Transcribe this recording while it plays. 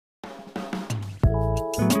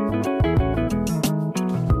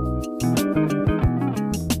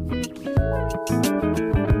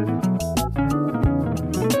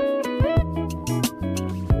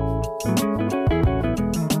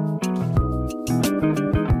Midt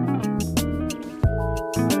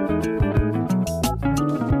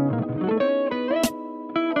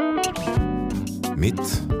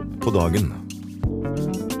på dagen.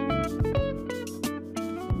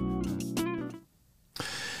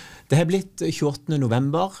 Det har blitt 28.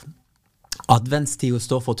 november. Adventstiden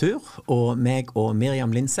står for tur, og meg og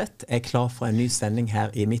Miriam Lindseth er klar for en ny sending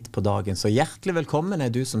her i Midt på dagen. Så hjertelig velkommen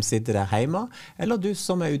er du som sitter der hjemme, eller du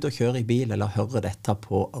som er ute og kjører i bil, eller hører dette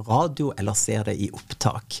på radio, eller ser det i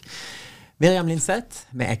opptak. Miriam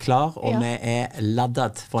Lindseth, vi er klar, og vi er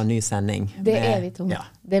laddet for en ny sending. Det er vi, Tom. Ja.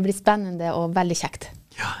 Det blir spennende og veldig kjekt.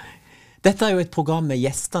 Ja. Dette er jo et program med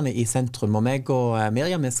gjestene i sentrum, og meg og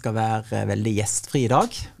Miriam skal være veldig gjestfri i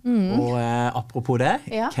dag. Og apropos det,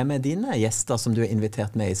 hvem er dine gjester som du har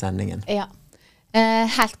invitert med i sendingen? Ja,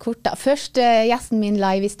 helt kort da. Først gjesten min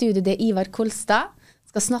live i studio, det er Ivar Kolstad.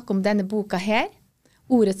 Skal snakke om denne boka her.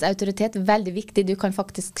 Ordets autoritet, veldig viktig. Du kan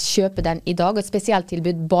faktisk kjøpe den i dag, og et spesielt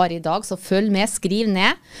tilbud bare i dag, så følg med, skriv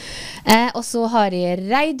ned. Og så har jeg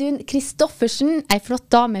Reidun Kristoffersen, en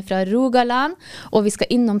flott dame fra Rogaland, og vi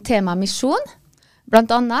skal innom tema misjon,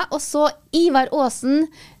 blant annet. Og så Ivar Aasen,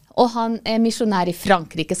 og han er misjonær i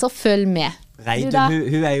Frankrike, så følg med. Reidun,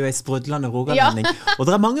 hun er jo en sprudlende rogalending, og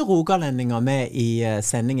det er mange rogalendinger med i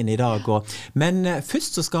sendingen i dag. Men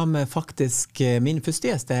først så skal vi faktisk, min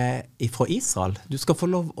første gjest er fra Israel. Du skal få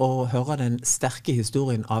lov å høre den sterke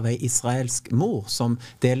historien av en israelsk mor som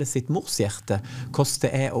deler sitt morshjerte, hvordan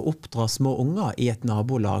det er å oppdra små unger i et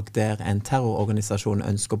nabolag der en terrororganisasjon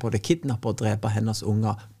ønsker både kidnappe og drepe hennes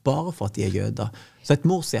unger bare for at de er jøder. Så et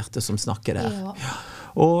morshjerte som snakker der. Ja.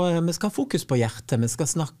 Og vi skal ha fokus på hjertet. Vi skal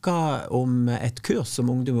snakke om et kurs som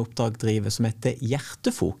Ungdom i Oppdrag driver som heter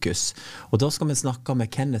Hjertefokus. Og da skal vi snakke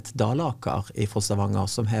med Kenneth Dalaker fra Stavanger,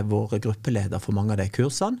 som har vært gruppeleder for mange av de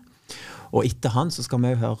kursene. Og etter han så skal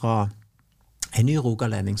vi høre en ny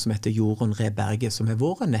rogalending som heter Jorunn Reberge, som har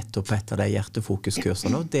vært nettopp på et av de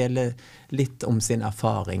hjertefokuskursene og deler litt om sin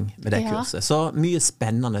erfaring med det kurset. Så mye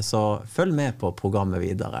spennende, så følg med på programmet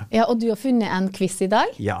videre. Ja, og du har funnet en quiz i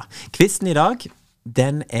dag? Ja, quizen i dag,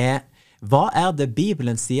 den er hva er det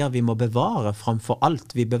Bibelen sier vi må bevare framfor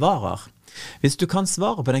alt vi bevarer? Hvis du kan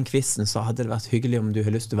svare på den quizen, så hadde det vært hyggelig om du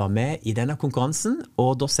har lyst til å være med i denne konkurransen,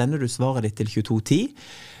 og da sender du svaret ditt til 2210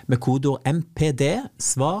 med kodeord MPD,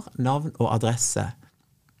 svar, navn og adresse.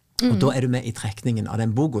 Og da er du med i trekningen av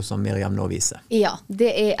den boka som Miriam nå viser. Ja,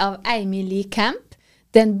 det er av Emily Kemp,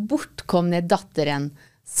 Den bortkomne datteren.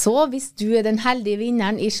 Så hvis du er den heldige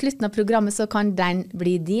vinneren i slutten av programmet, så kan den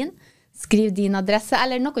bli din. Skriv din adresse,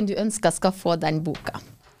 eller noen du ønsker skal få den boka.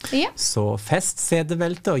 Ja. Så fest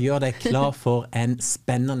sedevelte og gjør deg klar for en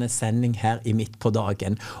spennende sending her i Midt på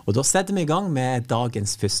dagen. Og da setter vi i gang med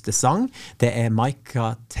dagens første sang. Det er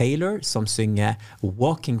Micah Taylor som synger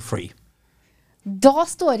Walking Free. Da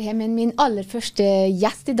står jeg med min aller første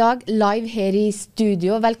gjest i dag, live her i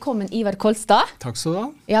studio. Velkommen, Ivar Kolstad. Takk skal du ha.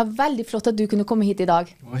 Ja, veldig flott at du kunne komme hit i dag.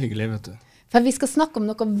 Det var hyggelig, vet du. For vi skal snakke om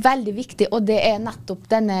noe veldig viktig, og det er nettopp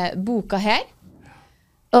denne boka her.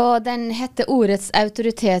 Og den heter Ordets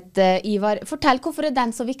autoritet, Ivar. Fortell, hvorfor er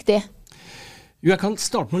den så viktig? Jo, jeg kan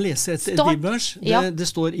starte med å lese et bibelvers. Det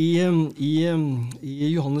står i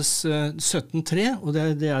Johannes 17,3, og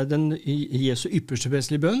det er den Jesu ypperste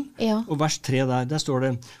vesentlige bønn, og vers 3 der står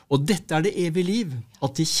det, og dette er det evige liv,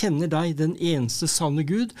 at de kjenner deg, den eneste sanne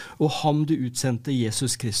Gud, og ham du utsendte,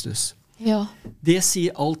 Jesus Kristus. Ja. Det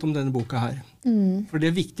sier alt om denne boka her. For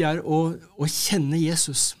det viktige er å kjenne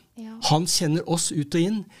Jesus. Ja. Han kjenner oss ut og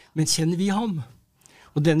inn, men kjenner vi ham?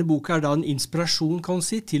 Og denne boka er da en inspirasjon, kan man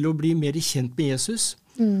si, til å bli mer kjent med Jesus,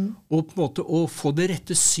 og på en måte å få det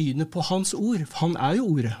rette synet på hans ord. For han er jo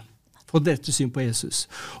ordet. Få det rette syn på Jesus.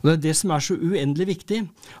 Og det er det som er så uendelig viktig,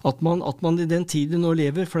 at man i den tiden nå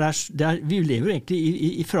lever, for vi lever egentlig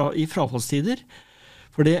i frafallstider,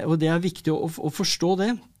 og det er viktig å forstå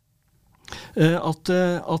det, at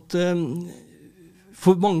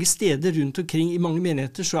for mange steder rundt omkring i mange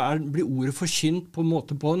menigheter så blir ordet forkynt på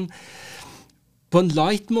en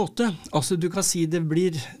light måte. Altså du kan si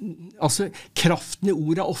kraften i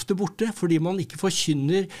ordet er ofte borte, fordi man ikke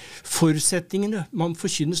forkynner forutsetningene. Man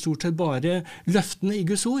forkynner stort sett bare løftene i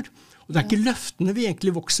Guds ord. Og det er ikke løftene vi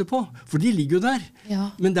egentlig vokser på, for de ligger jo der. Ja.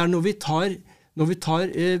 Men det er når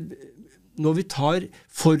vi tar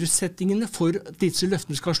forutsetningene for at disse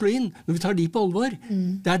løftene skal slå inn, når vi tar de på alvor,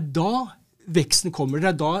 det er da veksten kommer. Det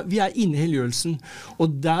er da vi er inne i helgjørelsen.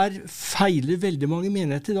 Og der feiler veldig mange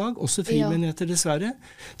menigheter i dag, også frimenigheter dessverre.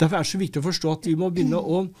 Derfor er det så viktig å forstå at vi må begynne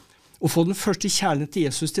å få den første kjærligheten til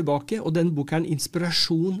Jesus tilbake, og denne boka er en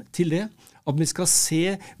inspirasjon til det, at vi skal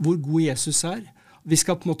se hvor god Jesus er, Vi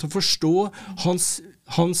skal på en måte forstå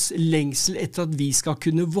hans lengsel etter at vi skal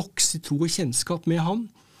kunne vokse i tro og kjennskap med ham.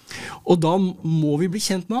 Og da må vi bli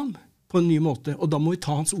kjent med ham på en ny måte, og da må vi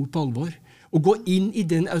ta hans ord på alvor. Og gå inn i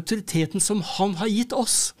den autoriteten som han har gitt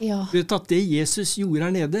oss. Ja. Vet at det Jesus gjorde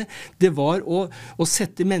her nede, det var å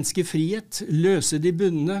sette mennesker i frihet, løse de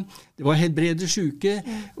bundne, det var helbrede syke,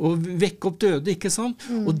 og vekke opp døde, ikke sant?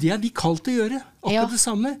 Og det vi kalt å gjøre, akkurat det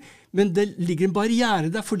samme. Men det ligger en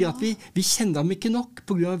barriere der, fordi at vi kjenner dem ikke nok,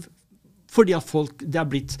 fordi at folk, det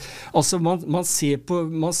blitt, altså man ser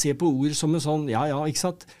på ord som en sånn, ikke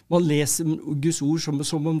sant? Man leser Guds ord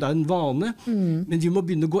som om det en vane, men vi må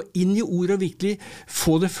begynne å gå inn i ordet og virkelig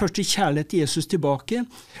få det første kjærlighet til Jesus tilbake,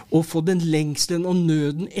 og få den lengselen og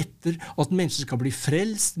nøden etter at mennesker skal bli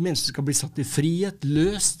frelst, mennesker skal bli satt i frihet,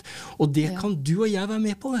 løst, og det kan du og jeg være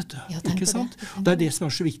med på, vet du. Ikke sant? Det det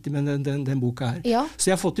som så viktig med den boka her. Ja.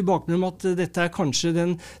 Så jeg har fått tilbakemelding om at dette kanskje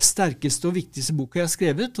den sterkeste og viktigste boka jeg har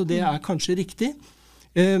skrevet, og det kanskje riktig.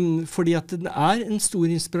 Fordi at den en stor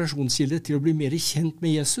inspirasjonskilde til å bli mer kjent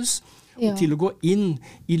med Jesus, og til å gå inn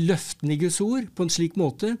i løftene i Guds ord på en slik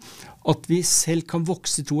måte at vi selv kan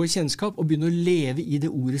vokse i tro og kjennskap og begynne å leve i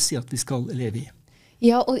det ordet sier at vi skal leve i.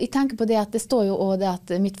 Ja, og jeg tenker på det at det står jo også det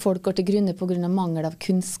at mitt folk går til grunne på grunn av mangel av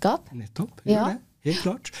kunnskap. Nettopp, det, helt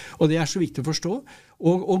klart. Og det så viktig å forstå.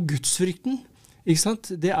 Og gudsfrykten, ikke sant?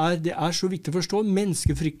 Det så viktig å forstå.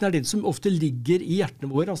 Menneskefrykten den som ofte ligger i hjertene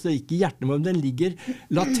våre, altså det ikke i hjertene våre, men den ligger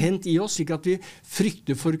latent i oss, slik at vi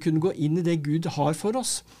frykter for å kunne gå inn i det Gud har for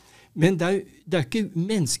oss. Men det ikke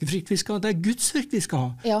menneskefrykt vi skal ha, det gudsfrykt vi skal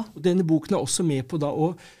ha. Ja. Og denne boken også med på da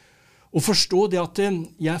å forstå det at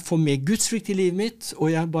jeg får med gudsfrykt i livet mitt, og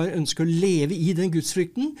jeg bare ønsker å leve i den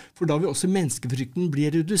gudsfrykten, for da vil også menneskefrykten bli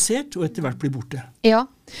redusert, og etter hvert bli borte. Ja.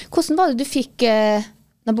 Hvordan var det du fikk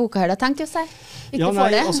denne boka her da, tenkte jeg å si?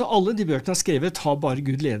 Altså alle de bøkene jeg har skrevet har bare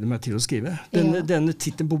Gud ledet meg til å skrive. Denne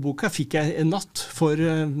titelen på boka fikk jeg en natt for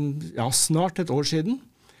snart et år siden.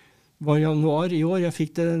 Det var januar i år jeg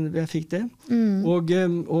fikk det. Og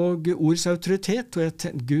ordets autoritet, og jeg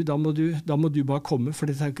tenkte, Gud, da må du bare komme, for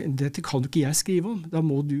dette kan jo ikke jeg skrive om. Da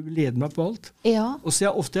må du lede meg på alt. Ja. Og så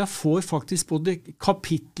jeg får faktisk både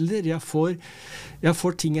kapitler, jeg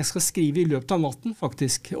får ting jeg skal skrive i løpet av natten,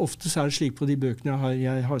 faktisk. Ofte så det slik på de bøkene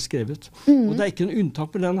jeg har skrevet. Og det ikke en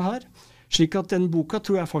unntak med denne her. Slik at den boka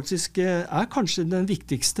tror jeg faktisk kanskje den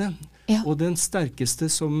viktigste og den sterkeste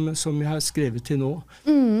som jeg har skrevet til nå.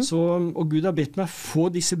 Og Gud har bedt meg få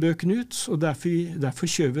disse bøkene ut, og derfor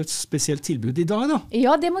kjører vi et spesielt tilbud i dag da.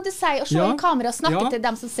 Ja, det må du si, og se i kamera og snakke til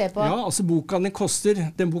dem som ser på. Ja, altså boka den koster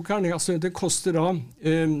da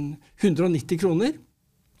 190 kroner.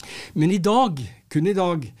 Men kun i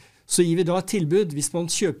dag, så gir vi da et tilbud. Hvis man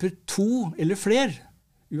kjøper 2 eller flere,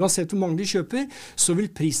 uansett hvor mange de kjøper, så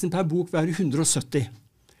vil prisen per bok være 170.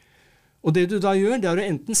 Og det du da gjør, det å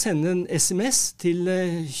enten sende en SMS til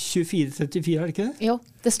 2434, det ikke det? Jo,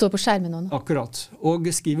 det står på skjermen nå. Akkurat. Og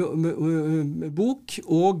skrive bok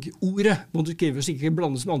og ordet. Må du skrive, så ikke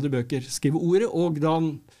blandes med andre bøker. Skrive ordet, og da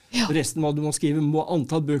resten hva du må skrive,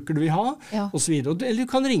 antall bøker du vil ha, og så videre. Eller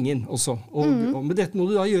du kan ringe inn også. Og med dette må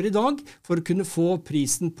du da gjøre i dag, for å kunne få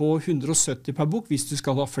prisen på 170 per bok, hvis du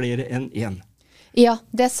skal ha flere enn 1. Ja,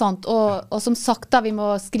 det sant. Og som sagt da, vi må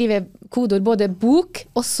skrive kodeord både bok,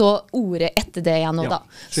 og så ordet etter det igjen nå da.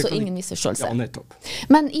 Så ingen misforståelse. Ja, nettopp.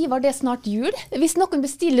 Men Ivar, det snart jul. Hvis noen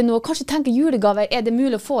bestiller noe, kanskje tenker julegaver, det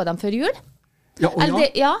mulig å få dem før jul? Ja,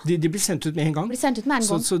 de blir sendt ut med en gang. Blir sendt ut med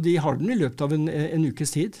en gang. Så de har den i løpet av en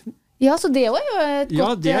ukes tid. Ja, så det er jo et godt... Ja,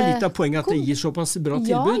 det litt av poenget at det gir såpass bra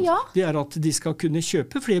tilbud. Det at de skal kunne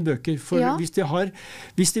kjøpe flere bøker. For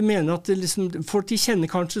hvis de mener at folk de kjenner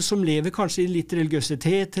kanskje, som lever kanskje i litt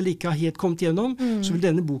religiøsitet, eller ikke har helt kommet gjennom, så vil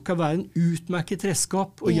denne boka være en utmerket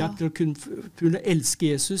redskap, og hjelp til å kunne elske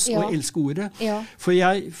Jesus og elske ordet.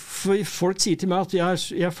 For folk sier til meg at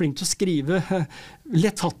jeg er flink til å skrive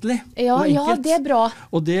lettfattelig og enkelt. Ja, det bra.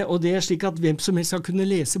 Og det slik at hvem som helst skal kunne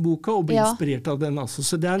lese boka og bli inspirert av den. Altså.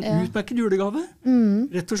 Så det en utmerket julegave,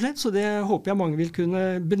 rett og slett. Så det håper jeg mange vil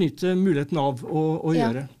kunne benytte muligheten av å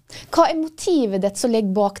gjøre. Hva motivet ditt som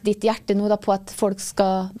ligger bak ditt hjerte nå da på at folk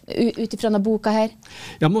skal, ut ifra denne boka her?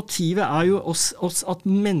 Ja, motivet jo at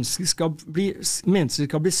mennesker skal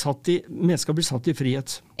bli satt i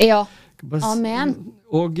frihet. Ja. Amen.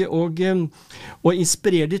 Og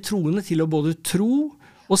inspirere de troende til å både tro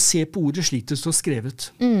og se på ordet slik det står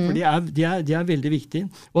skrevet. For det veldig viktig.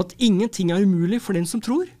 Og at ingenting umulig for den som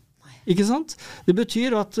tror. Ikke sant? Det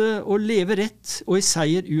betyr at å leve rett og i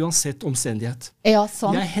seier uansett omstendighet. Ja,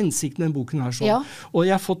 sånn. Det hensikten den boken her. Sånn. Og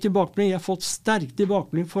jeg har fått sterk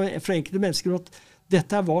tilbakemelding fra enkelte mennesker at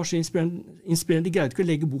dette var så inspirerende. De greide ikke å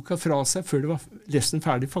legge boka fra seg før det var lest den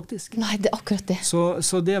ferdig, faktisk. Nei, det er akkurat det. Så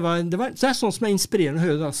det er sånn som er inspirerende å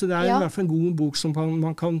høre. Da. Så det er i hvert fall en god bok som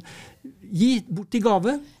man kan gi bort i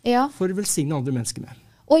gave for å velsigne andre mennesker med.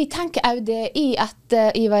 Og jeg tenker også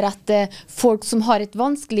det Ivar, at folk som har et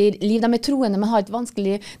vanskelig liv, de er troende, men har et vanskelig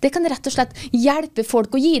liv, det kan rett og slett hjelpe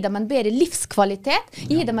folk og gi dem en bedre livskvalitet,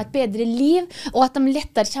 gi dem et bedre liv, og at de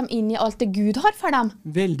lettere kommer inn i alt det Gud har for dem.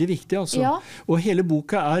 Veldig viktig, altså. Ja. Og hele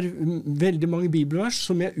boka er veldig mange bibelvers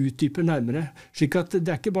som jeg utdyper nærmere. Slik at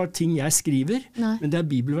det er ikke bare ting jeg skriver, men det er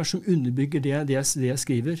bibelvers som underbygger det jeg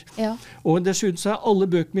skriver. Ja. Og dessuten så er alle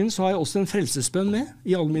bøkene mine, så har jeg også en frelsesbønn med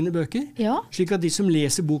i alle mine bøker. Ja. Slik at de som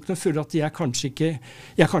leser boken og føler at jeg er kanskje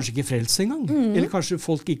ikke frelst engang. Eller kanskje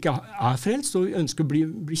folk ikke er frelst og ønsker å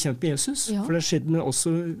bli kjent med Jesus. Ja. For det har skjedd med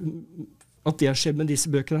også at det har skjedd med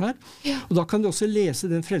disse bøkene her. Ja. Og da kan du også lese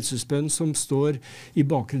den frelsesbønnen som står i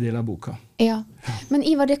bakre del av boka. Ja. Men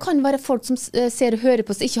Ivar, det kan være folk som ser og hører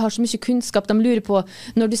på som ikke har så mye kunnskap. De lurer på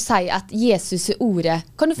når du sier at Jesus er ordet.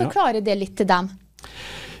 Kan du forklare det litt til dem?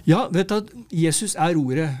 Ja, vet du at Jesus er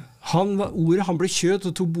ordet. Ordet han ble kjød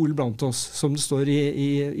og tok bolig blant oss, som det står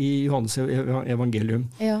i Johannes evangelium.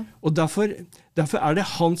 Ja. Og derfor er det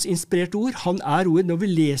hans inspirerte ord. Han er ordet. Når vi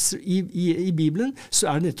leser i Bibelen,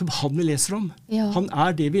 så er det nettopp han vi leser om. Ja. Han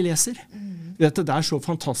er det vi leser. Det er så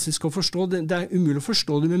fantastisk å forstå. Det er umulig å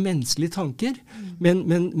forstå det med menneskelige tanker.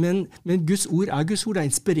 Men Guds ord er Guds ord. Det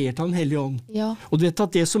er inspirert av Den hellige ånd. Ja. Og du vet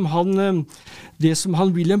at det som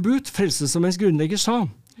han William Booth, Frelsesarmeens grunnlegger, sa,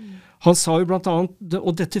 han sa jo blant annet,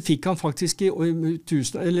 og dette fikk han faktisk i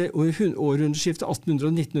århundreskiftet 1800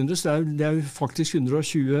 og 1900, så det er jo faktisk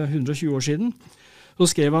 120 år siden. Så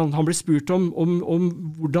skrev han ble spurt om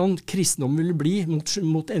hvordan kristendom ville bli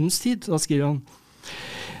mot endens tid. Da skrev han,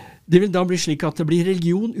 det vil da bli slik at det blir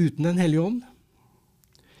religion uten Den hellige ånd,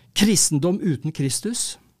 kristendom uten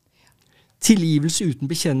Kristus, tilgivelse uten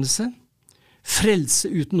bekjennelse, frelse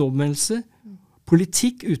uten omvendelse,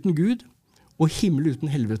 politikk uten Gud, og himmel uten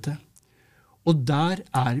helvete. Og der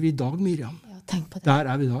er vi i dag, Miriam. Ja, tenk på det. Der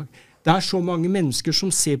er vi i dag. Det er så mange mennesker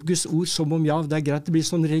som ser på Guds ord som om, det er greit, det blir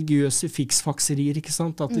sånn religiøse fiksfakserier, ikke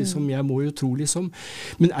sant? At liksom, jeg må jo tro liksom.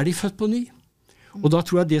 Men er de født på ny? Og da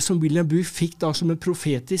tror jeg det som William Booth fikk da som en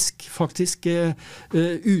profetisk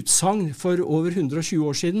utsagn for over 120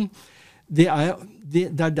 år siden, det er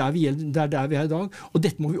der vi er i dag. Og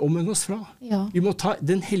dette må vi omvende oss fra. Ja. Vi må ta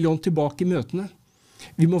Den hellige ånd tilbake i møtene.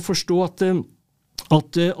 Vi må forstå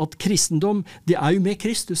at kristendom, det er jo med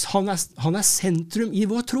Kristus. Han er sentrum i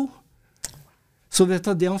vår tro. Så vet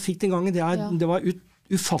du, det han fikk den gangen, det var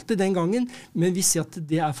ufattelig den gangen, men vi ser at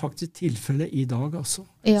det er faktisk tilfellet i dag. Altså.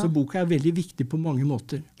 Ja. Så boka er veldig viktig på mange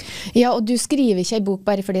måter. Ja, og du skriver ikke en bok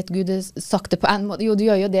bare fordi at Gud har sagt det på en måte. Jo, du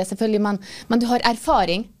gjør jo det selvfølgelig, men du har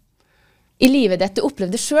erfaring i livet ditt. Du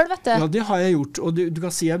opplevde det selv, vet du. Ja, det har jeg gjort. Og du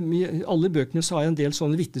kan si at i alle bøkene så har jeg en del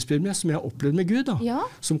sånne vitnesbyrd med som jeg har opplevd med Gud. Da. Ja.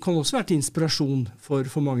 Som kan også være til inspirasjon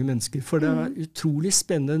for mange mennesker. For det er utrolig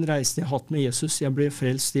spennende den reisen jeg har hatt med Jesus. Jeg ble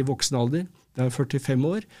frelst i voksen alder. Jeg er 45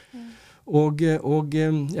 år. Ja. Og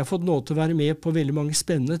jeg har fått nåde til å være med på veldig mange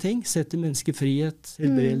spennende ting. Sette menneskefrihet,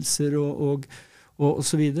 helbredelser og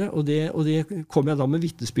så videre. Og det kommer jeg da med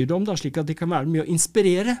vitnesbyrd om, da, slik at det kan være med å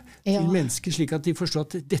inspirere til mennesker, slik at de forstår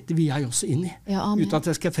at dette vil jeg også inn i. Ja, uten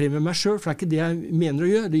at jeg skal fremme meg selv, for det er ikke det jeg mener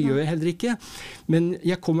å gjøre. Det gjør jeg heller ikke. Men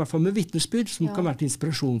jeg kommer i hvert fall med vitnesbyrd som kan være til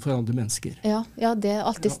inspirasjon for andre mennesker. Ja, det er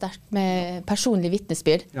alltid sterkt med personlig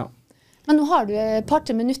vitnesbyrd. Ja. Men nå har du et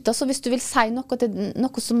par-tre minutter, så hvis du vil si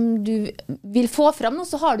noe som du vil få fram nå,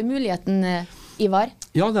 så har du muligheten, Ivar.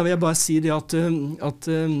 Ja, da vil jeg bare si det at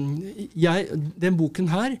den boken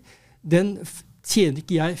her, den tjener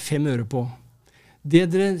ikke jeg 5 øre på. Det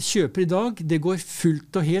dere kjøper i dag, det går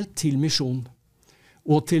fullt og helt til misjon.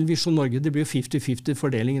 Og til Visjon Norge. Det blir jo 50-50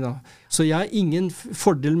 fordeling da. Så jeg har ingen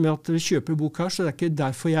fordel med at dere kjøper bok her, så det er ikke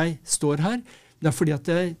derfor jeg står her. Det er fordi at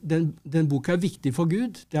den boka er viktig for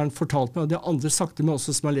Gud. Det har han fortalt meg, og det har andre sagt til meg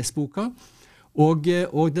også som har lest boka. Og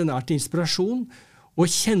den er til inspirasjon. Og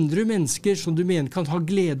kjenner du mennesker som du mener kan ha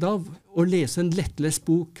glede av å lese en lettlest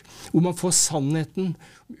bok, hvor man får sannheten,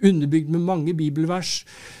 underbygd med mange bibelvers,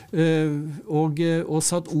 og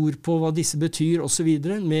satt ord på hva disse betyr, og så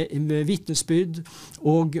videre, med vitnesbyrd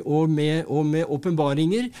og med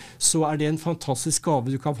åpenbaringer, så er det en fantastisk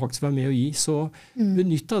gave du kan faktisk være med å gi. Så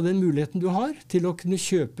benytt av den muligheten du har til å kunne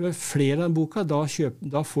kjøpe flere av boka. Da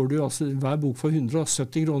får du altså hver bok for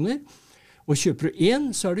 170 kroner, og kjøper du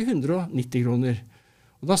en, så er det 190 kroner.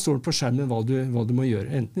 Og da står det på skjermen hva du må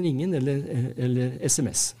gjøre. Enten ringen eller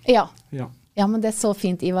SMS. Ja. Ja, men det så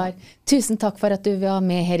fint, Ivar. Tusen takk for at du var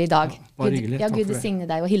med her I dag. Bare hyggelig. Ja, Gud signe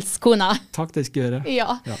deg, og hils kona. Takk, det skal jeg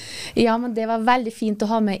gjøre. Ja, men det var veldig fint å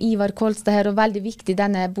ha med Ivar Kolstad her, og veldig viktig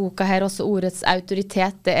denne boka her, også ordets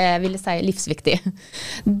autoritet, det vil jeg si livsviktig.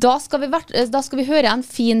 Da skal vi høre en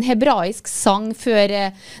fin hebraisk sang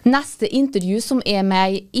før neste intervju, som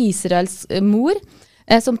med Israels mor,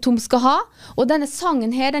 som Tom skal ha. Og denne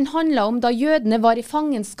sangen her, den handler om da jødene var I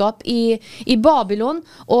fangenskap I Babylon,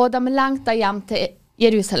 og de lengtet hjem til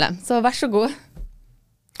Jerusalem. Så vær så god.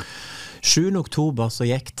 7. oktober så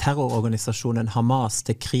gikk terrororganisasjonen Hamas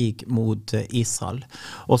til krig mot Israel.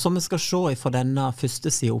 Og som vi skal se fra denne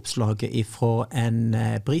første sideoppslaget fra en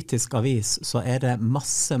britisk avis, så det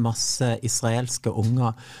masse israelske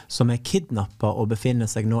unger som kidnappet og befinner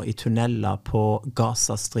seg nå I tunneler på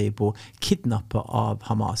Gazastribo, kidnappet av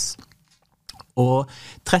Hamas. Og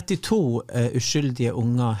 32 uskyldige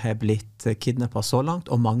unger har blitt kidnappet så langt,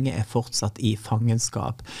 og mange fortsatt I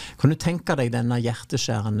fangenskap. Kan du tenke deg denne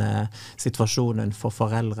hjerteskjærende situasjonen for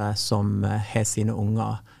foreldre som har sine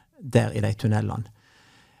unger der I de tunnelene?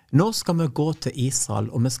 Nå skal vi gå til Israel,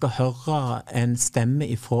 og vi skal høre en stemme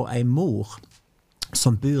fra en mor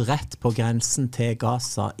som bor rett på grensen til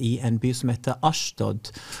Gaza I en by som heter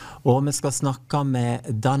Ashdod. Og vi skal snakke med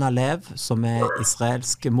Dana Lev, som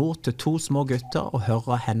israelsk mor til 2 små gutter, og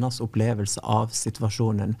høre hennes opplevelse av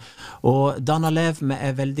situasjonen. Og Dana Lev,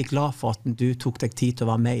 vi veldig glad for at du tok deg tid til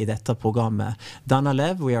å være med I dette programmet. Dana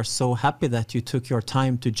Lev, we are so happy that you took your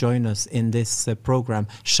time to join us in this program.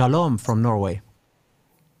 Shalom from Norway.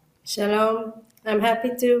 Shalom, I'm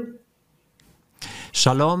happy to.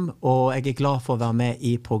 Shalom, og jeg glad for å være med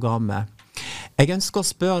I programmet. Jeg ønsker å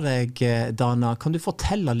spørre deg, Dana, kan du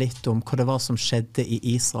fortelle litt om hva det var som skjedde I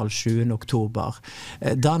Israel 7. oktober?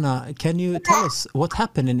 Dana, can you tell us what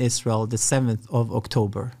happened in Israel the 7th of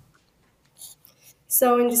October?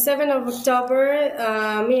 So on the 7th of October,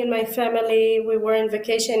 me and my family, we were on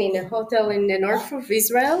vacation in a hotel in the north of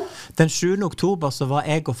Israel. Den 7. oktober så var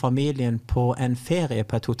jeg og familien på en ferie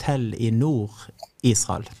på et hotell I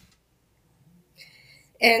Nord-Israel.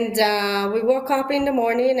 And we woke up in the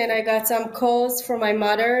morning and I got some calls from my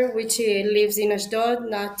mother, which lives in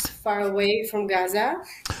Ashdod, not far away from Gaza.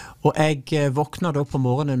 Og jeg våknet opp på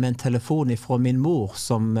morgenen med en telefon fra min mor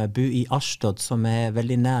som bor I Ashdod, som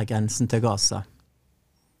veldig nær grensen til Gaza.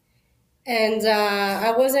 And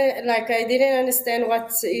I wasn't, like, I didn't understand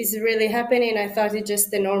what is really happening. I thought it's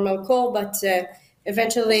just a normal call, but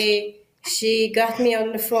eventually she got me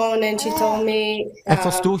on the phone and she told me Jeg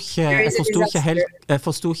forstod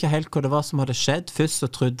ikke helt hva det var som hadde skjedd. Først så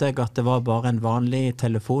trodde jeg at det var bare en vanlig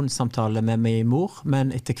telefonsamtale med min mor,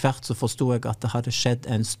 men etter hvert så forstod jeg at det hadde skjedd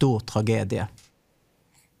en stor tragedie.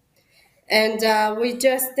 And we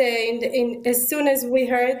just, as soon as we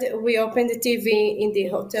heard, we opened the TV in the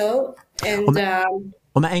hotel. And,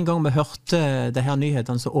 og med en gang vi hørte det her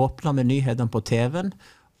nyhetene, så åpnet vi nyhetene på TV-en,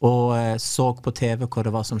 og så på TV hva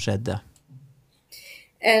det var som skjedde.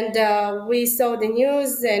 And we saw the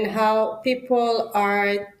news and how people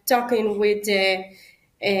are talking with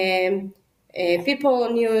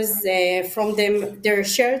people news from their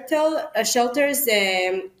shelters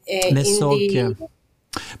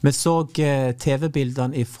Vi så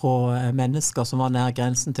TV-bildene fra mennesker som var nær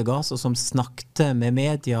grensen til Gaza, som snakket med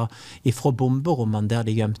media fra bomberommene der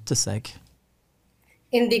de gjemte seg.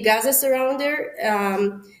 In the Gaza surrounder,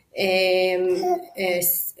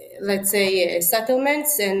 let's say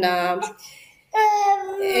settlements, and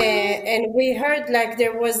we heard like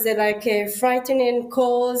there was like frightening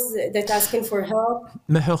calls that asking for help.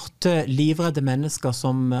 Vi hørte livredde mennesker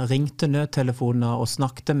som ringte nødtelefoner og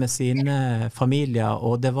snakket med sine familier,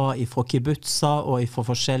 og det var fra kibbutzer og fra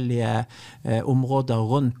forskjellige områder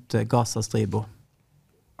rundt Gazastribo.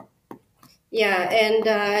 Yeah, and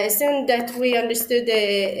as soon that we understood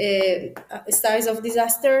the size of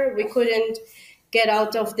disaster, we couldn't get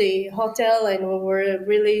out of the hotel, and we were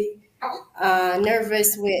really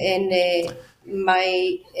nervous. And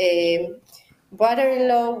my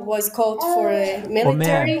brother-in-law was called for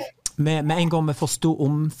military. Med en gang vi forstod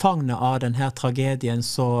omfanget av denne tragedien,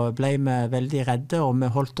 så ble vi veldig redde, og vi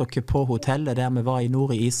holdt oss på hotellet der vi var I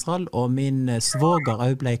nord I Israel, og min svoger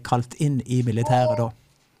også ble kalt inn I militæret da.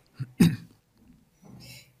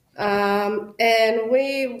 And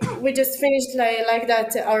we just finished like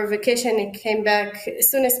that our vacation and came back as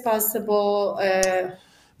soon as possible.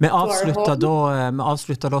 Vi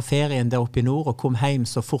avsluttet da ferien der oppe I nord og kom hjem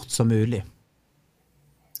så fort som mulig.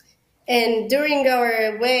 And during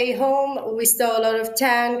our way home, we saw a lot of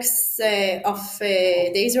tanks of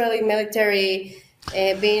the Israeli military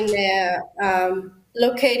being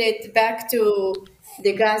located back to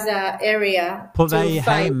the Gaza area.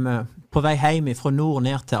 på vei hjem fra nord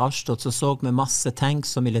ned til Ashdod så vi masse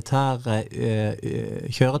tanks og militære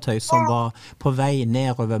kjøretøy som var på vei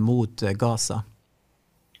nedover mot Gaza.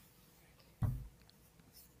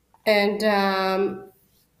 And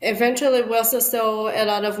eventually we also saw a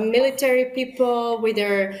lot of military people with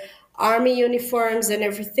their army uniforms and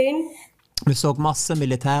everything. Vi så masse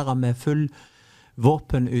militære med full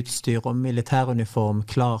våpenutstyr og militæruniform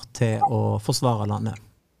klar til å forsvare landet.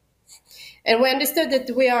 And we understood that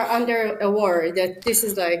we are under a war, that this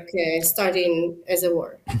is like starting as a war.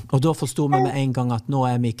 Og da forstod vi med en gang at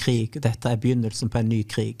nå vi I krig, dette begynnelsen på en ny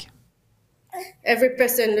krig. Every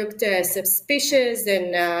person looked suspicious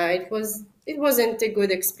and it wasn't a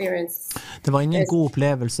good experience. Det var ingen god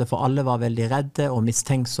opplevelse, for alle var veldig redde og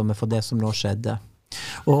mistenksomme for det som nå skjedde.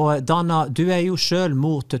 Og Dana, du jo selv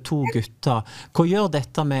mor til 2 gutter. Hva gjør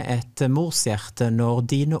dette med et morshjerte når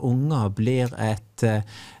dine unger blir et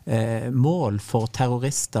mål for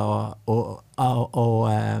terrorister og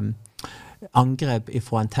angrep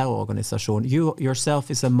fra en terrororganisasjon? You yourself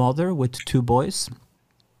is a mother with 2 boys.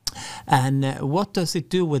 And what does it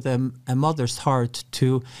do with a mother's heart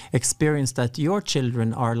to experience that your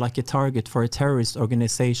children are like a target for a terrorist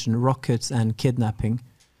organization, rockets and kidnapping?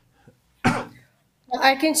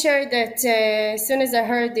 I can share that as soon as I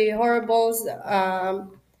heard the horribles,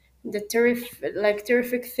 the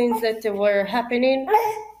terrific things that were happening,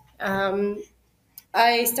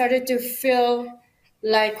 I started to feel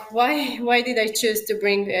like why did I choose to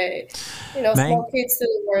bring small kids to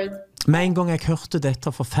the world? Med en gang jeg hørte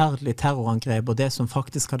dette forferdelige terrorangrep og det som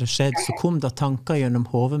faktisk hadde skjedd, så kom det tanker gjennom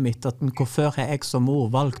hodet mitt at hvorfor har jeg som mor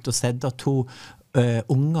valgt å sette 2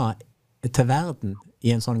 unger til verden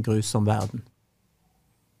I en sånn grusom verden?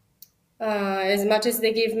 As much as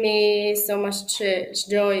they give me so much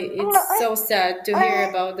joy, it's so sad to hear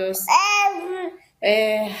about those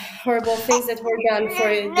horrible things that were done for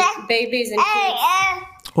the babies and kids.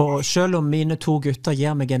 Og selv om mine 2 gutter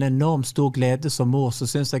gir meg en enorm stor glede som mor, så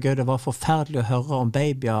synes jeg det var forferdelig å høre om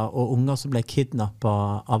babyer og unger som ble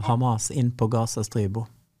kidnappet av Hamas inn på Gazastribo.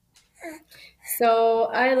 So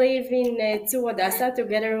I live in Odessa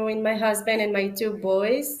together with my husband and my 2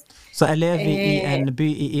 boys. Så jeg lever I en by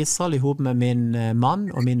I Israel I hop med min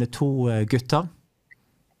mann og mine 2 gutter.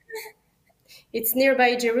 It's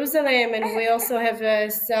nearby Jerusalem, and we also have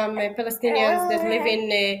some Palestinians that live in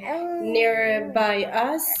nearby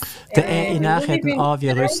us. Det I nærheten av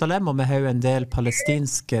Jerusalem, og vi har jo en del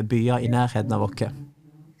palestinske byer I nærheten av oss.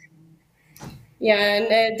 Yeah, and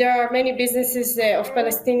there are many businesses of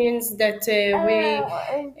Palestinians that we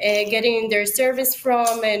getting their service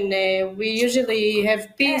from, and we usually have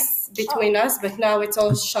peace between us, but now it's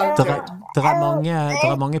all sheltered.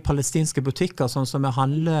 Det mange palestinske butikker sånn som vi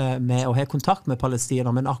handler med og har kontakt med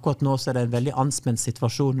palestiner, men akkurat nå så det en veldig anspent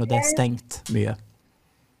situasjon og det stengt mye.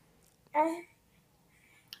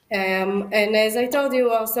 And as I told you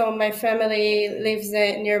also, my family lives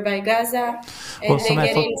nearby Gaza, and they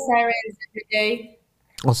get in sirens every day.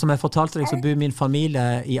 Og som jeg fortalte deg, så bor min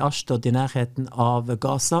familie I Ashdod I nærheten av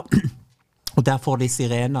Gaza, og der får de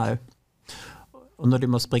sirener og når de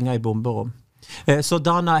må springe I bomberom. Så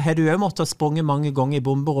Dana, har du jo måttet sprunge mange ganger I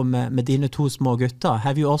bomberom med dine 2 små gutter?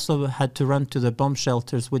 Have you also had to run to the bomb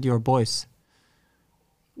shelters with your boys?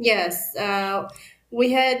 Yes,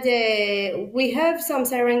 we have some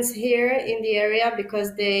sirens here in the area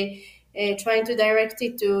because they trying to direct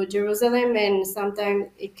it to Jerusalem, and sometimes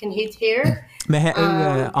it can hit here. Vi har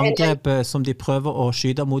jo angrep som de prøver å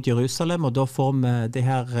skyte mot Jerusalem, og da får vi de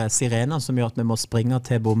her sirenene som gjør at vi må springe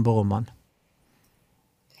til bomberommene.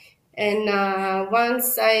 And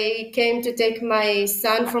once I came to take my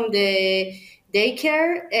son from the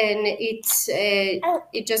daycare, and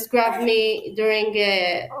it just grabbed me during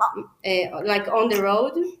like on the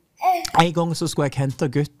road. En gang så skulle jeg hente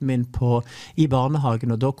gutten min I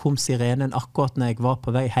barnehagen, og da kom sirenen akkurat når jeg var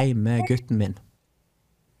på vei hjem med gutten min.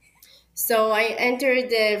 So I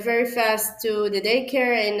entered very fast to the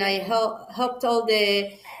daycare, and I helped all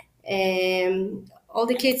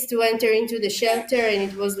the kids to enter into the shelter, and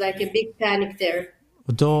it was like a big panic there.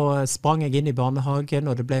 Og da sprang jeg inn I barnehagen,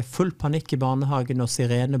 og det ble full panikk I barnehagen, og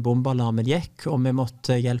sirene-bombealarmen gikk, og vi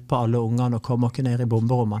måtte hjelpe alle ungene å komme oss ned I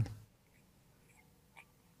bomberommene.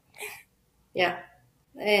 Yeah.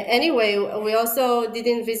 Anyway, we also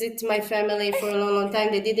didn't visit my family for a long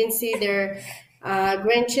time. They didn't see their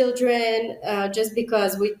grandchildren just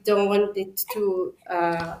because we don't want it to,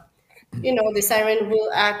 the siren will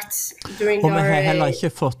act during our... Og vi har heller ikke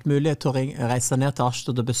fått mulighet til å reise ned til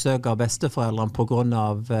Ashdod og besøke besteforeldrene på grunn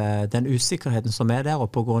av den usikkerheten som der,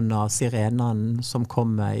 og på grunn av sirenene som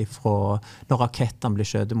kommer ifra når rakettene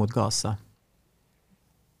blir skjøtet mot Gaza.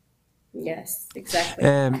 Yes, exactly.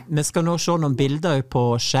 Vi skal nå se noen bilder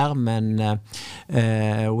på skjermen.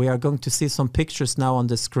 We are going to see some pictures now on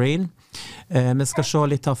the screen. Vi skal se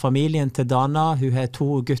litt av familien til Dana. Hun har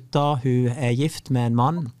 2 gutter, hun er gift med en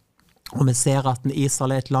mann. Og vi ser at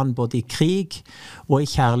Israel er et land både i krig og i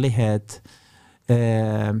kjærlighet.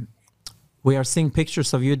 We are seeing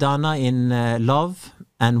pictures of you, Dana, in love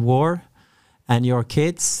and war and your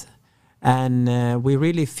kids. And we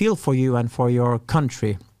really feel for you and for your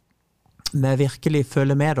country. Vi virkelig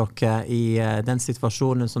føler med dere i den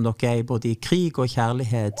situasjonen som dere er i, både i krig og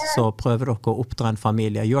kjærlighet, så prøver dere å oppdra en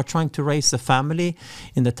familie. You are trying to raise a family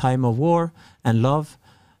in the time of war and love,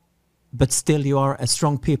 but still you are a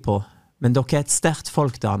strong people. Men dere er et sterkt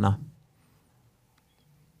folk, Dana.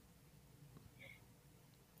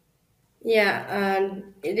 Yeah, and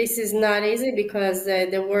this is not easy because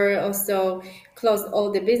the war also closed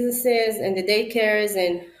all the businesses and the daycares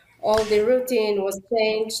and all the routine was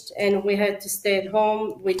changed and we had to stay at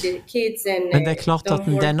home with the kids and Men det er klart at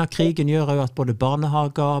denne krigen gjør jo at både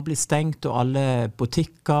barnehager blir stengt og alle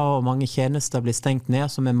butikker og mange tjenester blir stengt ned,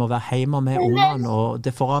 så vi må være hjemme med ungene, og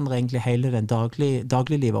det forandrer egentlig hele den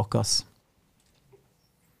dagliglivet vårt.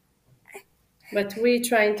 But we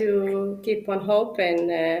trying to keep on hope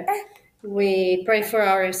and we pray for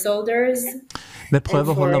our soldiers. Vi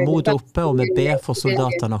prøver å holde modet oppe, og vi ber for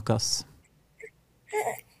soldatene våre.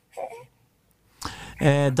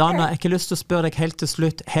 Dana, jeg har ikke lyst til å spørre deg helt til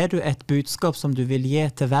slutt. Har du et budskap som du vil gi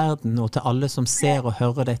til verden og til alle som ser og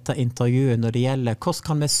hører dette intervjuet når det gjelder hvordan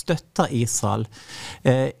kan vi støtte Israel?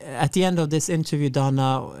 At the end of this interview,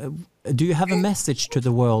 Dana, do you have a message to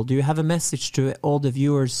the world? Do you have a message to all the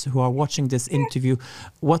viewers who are watching this interview?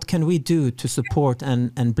 What can we do to support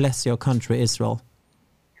and bless your country, Israel?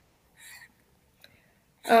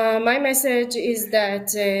 My message is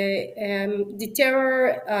that the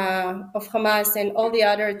terror of Hamas and all the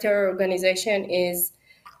other terror organization is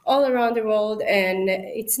all around the world, and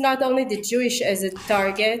it's not only the Jewish as a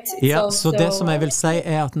target. Ja, så det som jeg vil si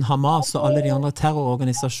er at Hamas og alle de andre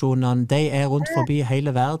terrororganisasjonene, de er rundt forbi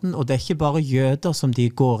hele verden, og det er ikke bare jøder som de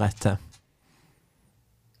går etter.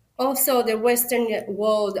 Also, the Western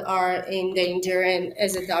world are in danger and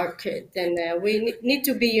as a target, and we need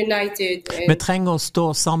to be united. Vi trenger å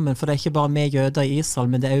stå sammen, for det er ikke bare med jøder i Israel,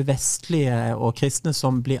 men det er jo vestlige og kristne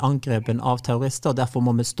som blir angrepen av terrorister, og derfor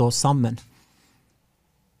må vi stå sammen.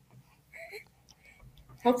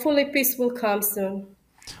 Hopefully peace will come soon.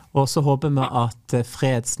 Og så håper vi at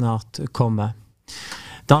fred snart kommer.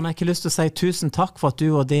 Dana, jeg har lyst til å si tusen takk for at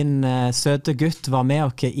du og din søte gutt var med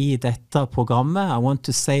oss i dette programmet. I want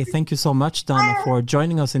to say thank you so much, Dana, for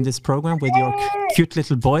joining us in this program with your cute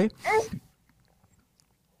little boy.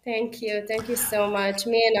 Thank you so much.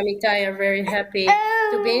 Me and Amitai are very happy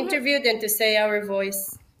to be interviewed and to say our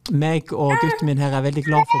voice. Meg og gutten min her er veldig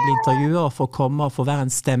glad for å bli intervjuet og for å komme og få være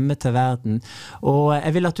en stemme til verden. Og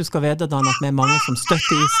jeg vil at du skal vite, Dan, at vi er mange som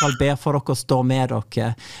støtter Israel, ber for dere og står med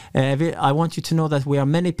dere. I want you to know that we are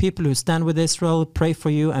many people who stand with Israel, pray for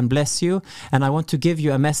you and bless you. And I want to give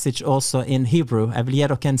you a message also in Hebrew. Jeg vil gi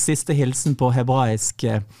dere en siste hilsen på hebraisk.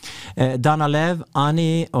 Dan Alev,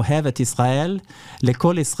 Ani Ohevet Israel,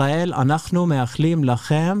 Lekol Israel, Anachnu me'achlim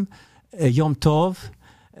lachem, Yom Tov,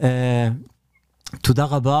 תודה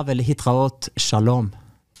רבה ולהתראות, שלום.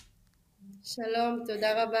 שלום,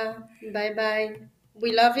 תודה רבה, ביי ביי.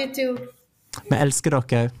 We love you too. Vi elsker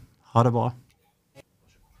dere. Ha det bra.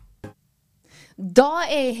 Da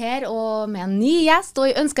er jeg her og med en ny gjest, og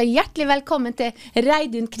jeg ønsker hjertelig velkommen til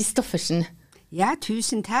Reidun Kristoffersen. Ja,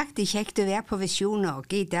 tusen takk. Det er kjekt å være på Visjon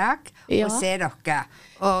Norge i dag og se dere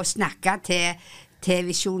og snakke til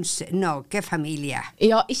Visjons Norge-familie.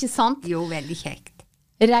 Ja, ikke sant? Jo, veldig kjekt.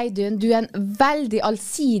 Reidun, du er en veldig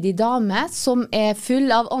allsidig dame som er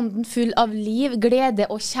full av ånden, full av liv, glede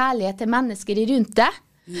og kjærlighet til mennesker rundt deg.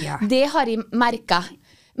 Ja. Det har jeg merket.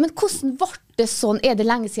 Men hvordan ble det sånn? Er det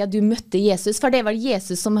lenge siden du møtte Jesus? For det var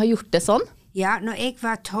Jesus som har gjort det sånn? Ja, når jeg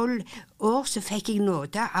var 12 år så fikk jeg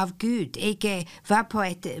nåde av Gud. Jeg var på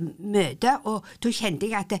et møte, og da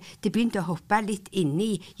kjente jeg at det begynte å hoppe litt inn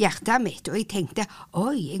i hjertet mitt. Og jeg tenkte,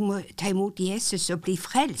 oi, jeg må ta imot Jesus og bli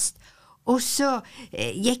frelst. Og så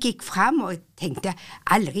gikk jeg frem og tenkte,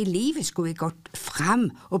 aldri i livet skulle jeg gått frem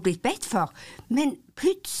og blitt bedt for. Men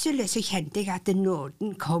plutselig så kjente jeg at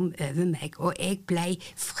nåden kom over meg, og jeg ble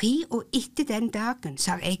fri, og etter den dagen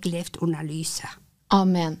så har jeg levd under lyset.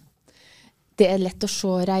 Amen. Det er lett å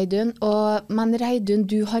se, Reidun. Men Reidun,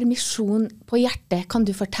 du har misjon på hjertet. Kan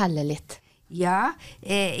du fortelle litt? Ja,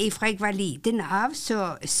 fra jeg var liten av,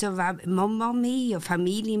 så var mamma mi og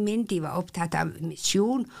familien min, de var opptatt av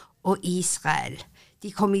misjon og Israel.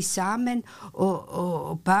 De kom sammen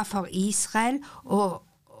og ba for Israel, og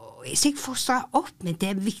så jeg fostret opp med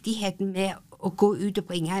det viktigheten med å gå ut og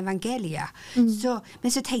bringe evangeliet.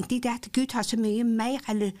 Men så tenkte jeg det at Gud har så mye mer,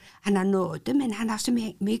 eller han har nåde, men han har så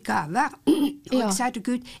mye gaver. Og jeg sa til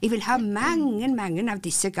Gud, jeg vil ha mange av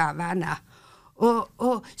disse gavene.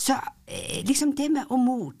 Og så liksom det med å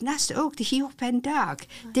modnes også, det er ikke gjort på en dag.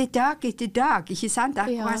 Det er dag etter dag, ikke sant?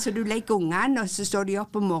 Akkurat så du legger ungene, og så står de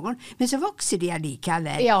opp om morgenen, men så vokser de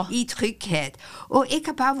allikevel i trygghet. Og jeg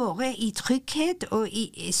har bare vært i trygghet og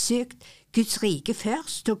søkt Guds rike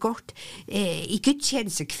først, og gått i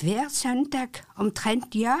gudstjeneste hver søndag,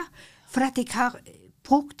 omtrent for at jeg har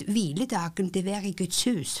brukt hviledagen til å være i Guds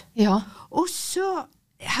hus. Og så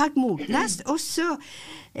har jeg modnet, og så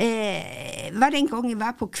var det en gang jeg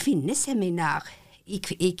var på kvinneseminar i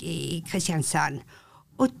Kristiansand,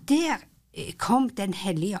 og der kom Den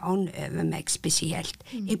hellige ånd over meg spesielt.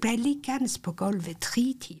 Jeg ble liggende på gulvet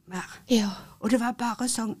 3 timer. Og det var bare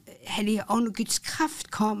sånn, Hellige ånd og Guds kraft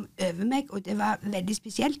kom over meg, og det var veldig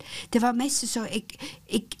spesielt. Det var mest så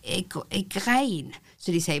jeg grein,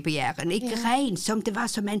 som de sier på Jæren. Jeg grein som det var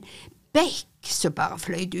som en bekk som bare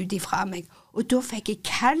fløyd ut ifra meg. Og da fikk jeg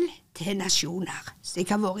kall til nasjoner. Så jeg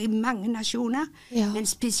har vært i mange nasjoner, men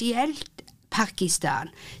spesielt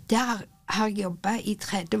Pakistan. Der har jeg jobbet i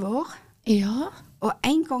 30 år. Og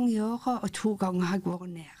 1 gang i året, og 2 ganger har jeg vært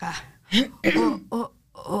nede.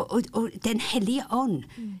 Og Den hellige ånd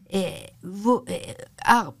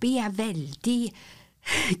arbeider veldig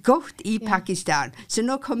godt i Pakistan. Så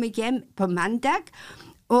nå kom jeg hjem på mandag,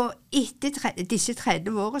 og etter disse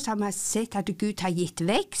 30 årene så har vi sett at Gud har gitt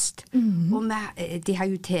vekst, og de har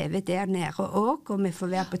jo TV der nede også, og vi får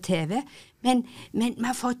være på TV, men vi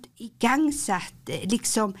har fått igangsatt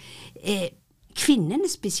liksom kvinnene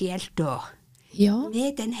spesielt da,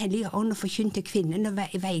 med Den hellige ånd og forkynte kvinnene og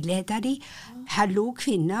veileder de. Hallo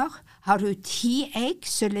kvinner, har du 10 egg,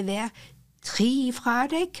 så lever 3 fra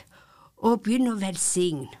deg, og begynn å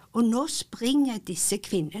velsigne. Og nå springer disse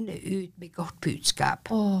kvinnene ut med godt budskap.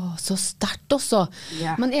 Så sterkt også.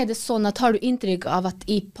 Men er det sånn at har du inntrykk av at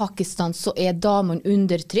i Pakistan så er damene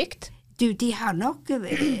undertrykt? De har nok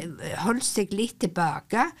holdt seg litt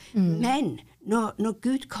tilbake, men når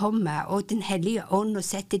Gud kommer og Den hellige ånd og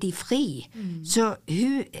setter de fri, så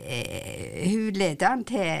hun lederen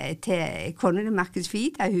til konen Markus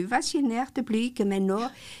Vida, hun var genert og blyg, men nå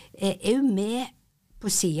er hun med på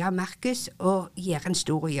siden av Markus og gjør en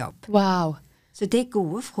stor jobb. Wow. Så det er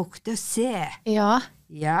gode frukter å se.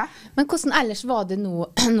 Men hvordan ellers var det nå,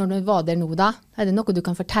 når du var der nå da? Er det noe du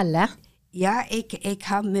kan fortelle? Jeg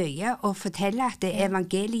har mye å fortelle at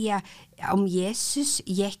evangeliet om Jesus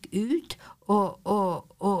gikk ut,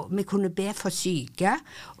 og vi kunne be for syke.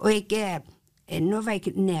 Og nå var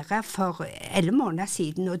jeg nede for 11 måneder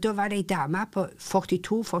siden, og da var det en dame på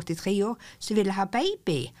 42-43 år som ville ha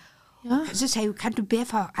baby. Så sier hun, kan du be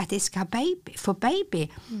for at jeg skal få baby?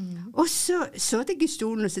 Og så jeg i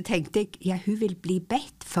stolen, og så tenkte jeg, hun vil bli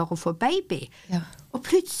bedt for å få baby. Og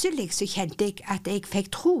plutselig så kjente jeg at jeg fikk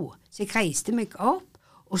tro, så jeg reiste meg opp,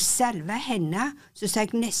 og salve henne, så sa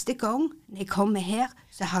jeg, neste gang når jeg kommer her,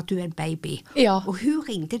 så har du en baby. Og hun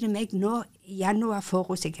ringte til meg nå, i januar får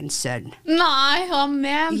hun seg en sønn. Nei,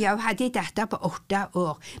 amen. Hun hadde en datter på 8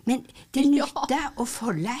 år. Men det nytter å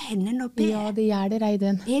folde hendene og be. Det gjør det,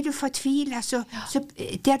 Reidun. Er du fortvilet, så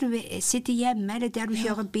der du sitter hjemme, eller der du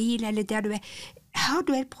kjører bil, eller der du har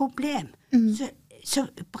du et problem, så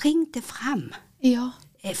bring det fram.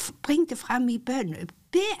 Bring det fram i bønn.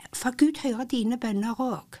 Be, for Gud hører dine bønner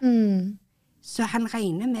også. Så han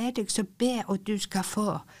regner med deg, så be, og du skal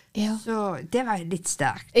få. Så det var litt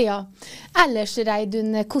sterkt. Ellers,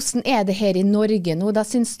 Reidun, hvordan er det her i Norge nå, da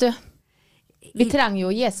synes du? Vi trenger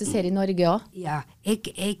jo Jesus her i Norge også.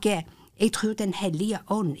 Jeg tror Den hellige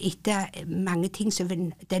ånd, etter mange ting så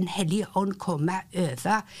vil Den hellige ånd komme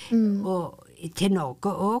over, og til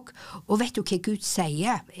Norge også. Og vet du hva Gud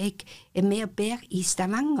sier? Jeg er med og ber i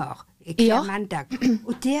Stavanger hver mandag.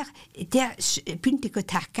 Og der begynte jeg å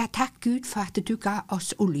takke. Takk Gud for at du ga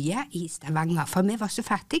oss olje i Stavanger, for vi var så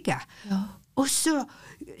fattige. Og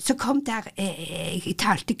så kom der, jeg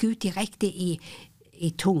talte Gud direkte i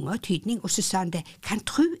tunge og tydning, og så sa han det, kan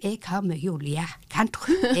tro jeg har mye olje. Kan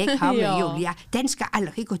tro jeg har mye olje. Den skal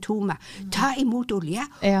aldri gå tomme. Ta imot olje.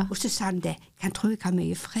 Og så sa han det, kan tro jeg har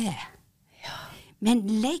mye fred. Men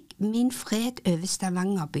legg min fred over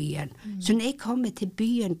Stavanger-byen. Så når jeg kommer til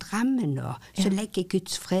byen Drammen nå, så legger jeg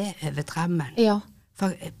Guds fred over Drammen.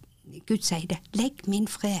 For Gud sier det, legg min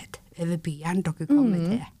fred over byene dere kommer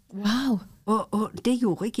til. Wow. Og det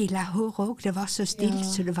gjorde jeg i Lahore også. Det var så stilt,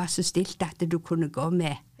 så det var så stilt at du kunne gå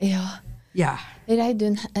med.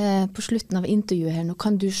 Reidun, på slutten av intervjuet her, nå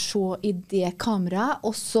kan du se i det kameraet,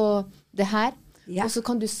 og så det her. Ja. og så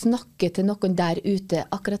kan du snakke til noen der ute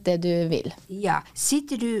akkurat det du vil. Ja,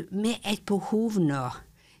 sitter du med et behov nå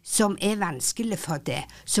som vanskelig for det,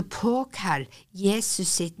 så påkall Jesus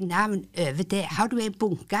sitt navn over det. Har du en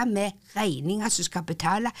bunke med regninger som skal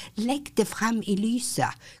betale, legg det frem i lyset.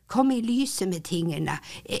 Kom i lyset med tingene.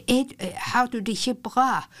 Har du det ikke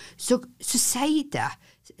bra, så si det.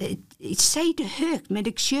 Si det høyt med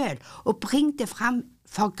deg selv, og bring det frem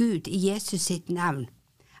for Gud i Jesus sitt navn.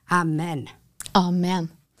 Amen. Amen.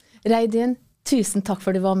 Reidun, tusen takk for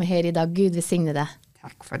at du var med her i dag. Gud velsigne deg.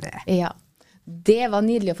 Takk for det. Ja. Det var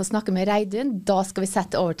nydelig å få snakke med Reidun. Da skal vi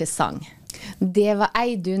sette over til sang. Det var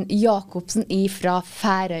Eidun Jakobsen fra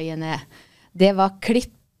Færøyene. Det var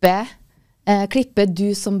klippe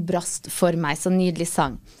du som brast for meg. Så nydelig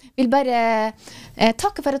sang. Vil bare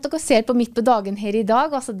takke for at dere ser på Midt på dagen her i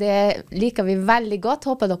dag. Altså, det liker vi veldig godt.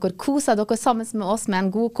 Håper dere koser dere sammen med oss med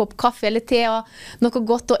en god kopp kaffe eller te og noe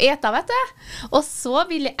godt å ete, vet du. Og så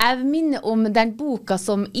vil jeg minne om den boka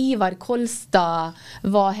som Ivar Kolstad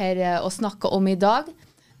var her og snakket om i dag.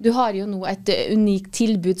 Du har jo nå et unikt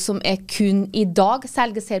tilbud som kun i dag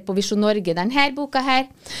selges her på Visjon Norge, denne boka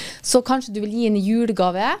her. Så kanskje du vil gi en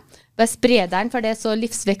julegave. Bare spre den, for det så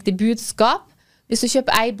livsvektig budskap. Hvis du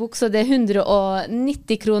kjøper en bok, så det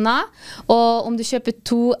 190 kroner, og om du kjøper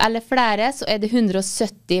 2 eller flere, så det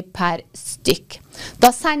 170 per stykk.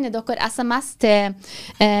 Da sender dere SMS til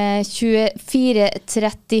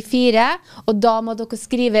 2434, og da må dere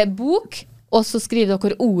skrive bok, og så skriver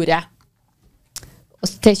dere ordet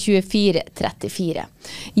til 2434.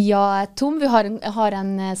 Ja, Tom, vi har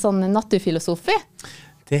en sånn naturfilosofi.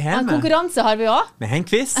 En konkurranse har vi også. Vi har en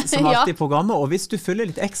quiz som alltid i programmet, og hvis du følger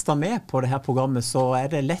litt ekstra med på dette programmet, så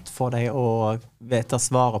det lett for deg å vite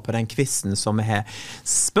svaret på den quizen som vi har.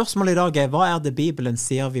 Spørsmålet i dag hva det Bibelen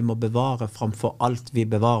sier vi må bevare framfor alt vi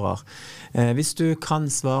bevarer? Hvis du kan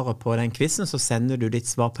svare på den quizen, så sender du ditt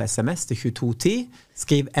svar på SMS til 2210,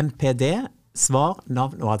 skriv MPD, svar,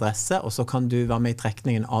 navn og adresse, og så kan du være med i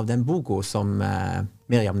trekningen av den boka som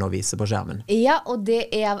Miriam nå viser på skjermen. Ja, og det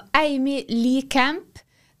av Amy Lee Camp,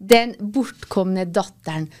 den bortkomne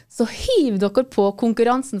datteren. Så hiv dere på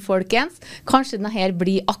konkurransen, folkens. Kanskje denne her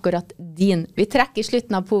blir akkurat din. Vi trekker i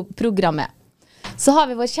slutten av programmet. Så har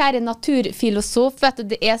vi vår kjære naturfilosof. Vet du,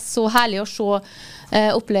 det så herlig å se,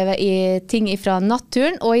 oppleve ting fra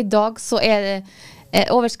naturen. Og i dag så det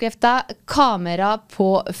overskriften «Kamera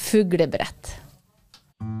på fuglebrett».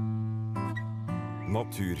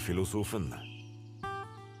 Naturfilosofen.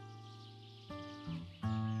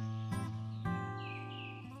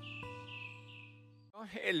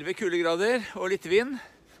 11 kuldegrader og litt vind.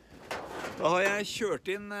 Da har jeg kjørt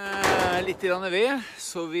inn litt ved,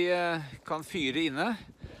 så vi kan fyre inne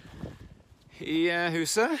i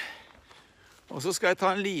huset. Og så skal jeg ta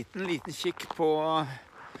en liten kikk på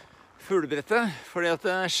fuglebrettet, fordi at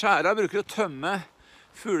skjæra bruker å tømme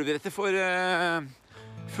fuglebrettet for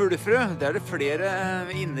fuglefrø. Det det flere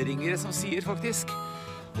innringere som sier, faktisk.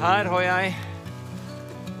 Her har jeg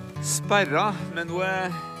sperra med noe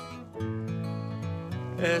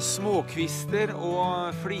småkvister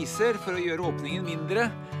og fliser for å gjøre åpningen mindre,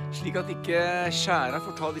 slik at ikke skjæra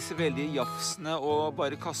får ta disse veldige jafsene og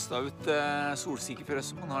bare kaste ut solsikkefrø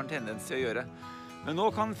som man har en tendens til å gjøre. Men nå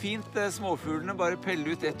kan fint småfuglene bare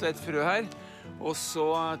pelle ut ett og ett frø her, og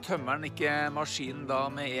så tømmer den ikke maskinen da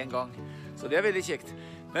med en gang. Så det veldig kjekt.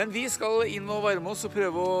 Men vi skal inn og varme oss og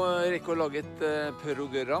prøve å rekke å lage et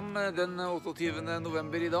program den 28.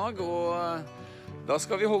 november i dag, og da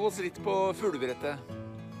skal vi holde oss litt på fuglebrettet.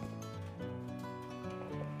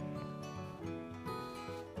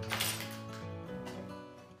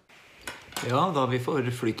 Ja, da har vi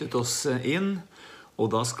forflyttet oss inn, og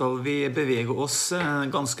da skal vi bevege oss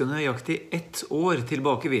ganske nøyaktig 1 år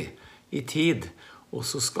tilbake i tid. Og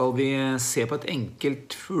så skal vi se på et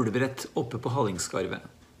enkelt fuglebrett oppe på Hallingskarvet.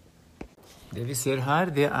 Det vi ser her,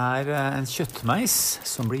 det en kjøttmeis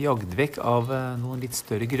som blir jagd vekk av noen litt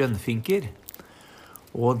større grønnfinker.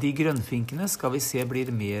 Og de grønnfinkene skal vi se blir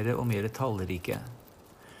mer og mer tallrike.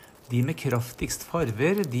 De med kraftigst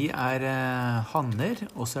farver, de hanner,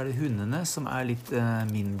 og så det hundene som litt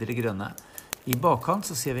mindre grønne. I bakkant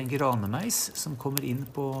så ser vi en granemeis som kommer inn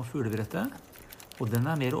på fuglebrettet, og den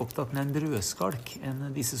mer opptatt med en rødskalk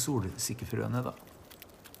enn disse solsikkefrøene da.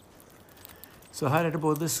 Så her det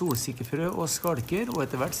både solsikkefrø og skalker, og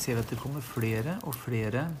etter hvert ser vi at det kommer flere og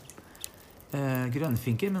flere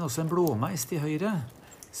grønnfinker, men også en blåmeis til høyre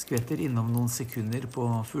skvetter innom noen sekunder på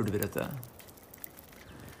fuglebrettet.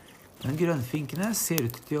 Men grønnfinkene ser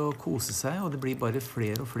ut til å kose seg, og det blir bare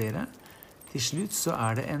flere og flere. Til slutt så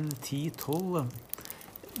det en 10-12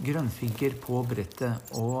 grønnfinker på brettet,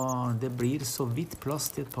 og det blir så vidt plass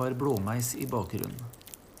til et par blåmeis i bakgrunnen.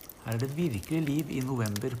 Her det virkelig liv i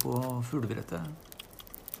november på fuglebrettet.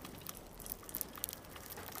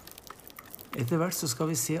 Etter hvert så skal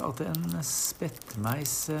vi se at en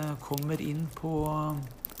spettmeis kommer inn på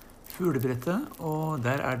fuglebrettet, og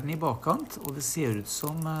der den i bakkant, og det ser ut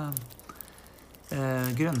som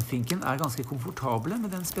grønnfinken ganske komfortable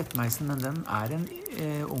med den spettmeisen, men den en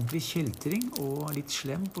ordentlig kjeltring og litt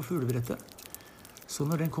slem på fuglebrettet. Så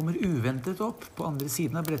når den kommer uventet opp på andre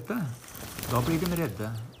siden av brettet, da blir de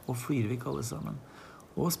redde og flyr vekk alle sammen.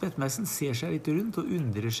 Og spettmeisen ser seg litt rundt og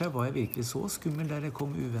undrer seg hva virkelig så skummel der det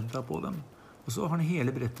kom uventet på dem. Og så har han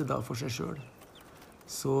hele brettet da for seg selv.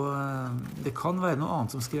 Så det kan være noe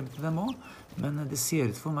annet som skremte dem også, men det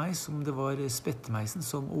ser ut for meg som det var spettmeisen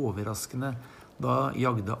som overraskende da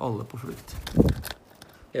jagde alle på flukt.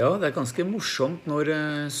 Ja, det ganske morsomt når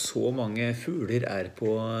så mange fugler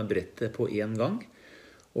på brettet på en gang.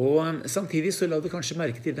 Og samtidig så la du kanskje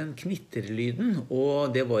merke til den knitterlyden,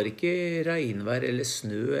 og det var ikke regnvær eller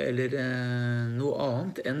snø eller noe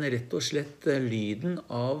annet enn rett og slett lyden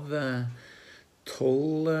av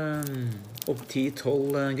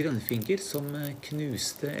 10-12 grønnfinker som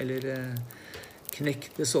knuste eller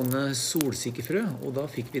knekte sånne solsikkefrø, og da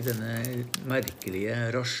fikk vi denne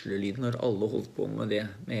merkelige raslelyden når alle holdt på med det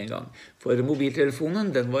med en gang. For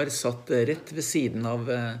mobiltelefonen, den var satt rett ved siden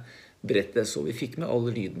av brettet, så vi fikk med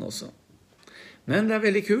alle lyden også. Men det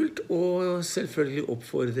veldig kult, og selvfølgelig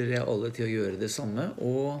oppfordrer jeg alle til å gjøre det samme,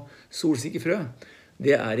 og solsikkefrø,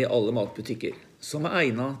 det i alle matbutikker, som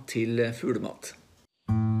egnet til fuglemat.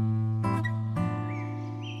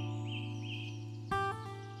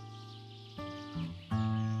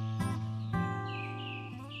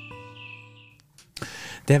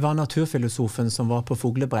 Det var naturfilosofen som var på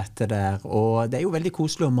fuglebrettet der, og det jo veldig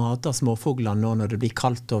koselig å mate småfuglene nå når det blir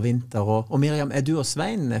kaldt og vinter. Og Miriam, du og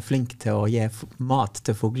Svein flink til å gi mat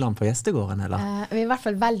til fuglene på gjestegården, eller? Vi i hvert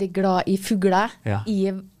fall veldig glad i fugler. Ja.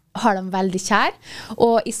 Jeg har dem veldig kjær.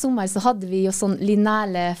 Og i sommer så hadde vi jo sånn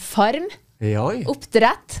linælefarm.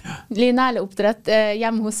 Oppdrett. Linæleoppdrett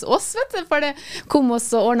hjemme hos oss, vet du. For det kom oss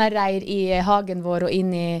og ordnet reir i hagen vår og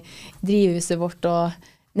inn i drivhuset vårt og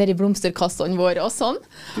nede i blomsterkassene våre og sånn.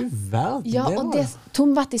 Du verden, ja, og det,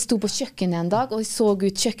 Tom vet jeg sto på kjøkkenet en dag, og jeg så ut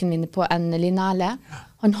kjøkkenvinduet på en linæle.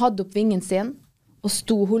 Han hadde opp vingen sin, og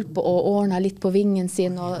holdt på å ordne litt på vingen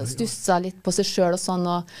sin, og stussa litt på seg selv og sånn,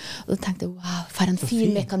 og da tenkte jeg, wow, for en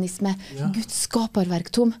fin mekanisme. Ja. Guds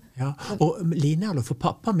skaperverk, Tom. Ja, og linæle for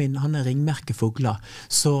pappa min, han ringmerkefugler.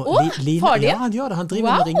 Så far din? Ja, han gjør det. Han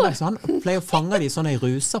driver med ringmerk, så han pleier å fange de sånne i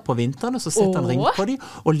ruser på vinteren, og så setter han ring på de.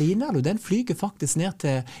 Og linæle, den flyger faktisk ned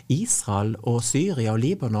til Israel og Syria og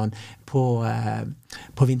Libanon på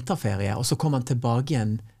vinterferie, og så kommer han tilbake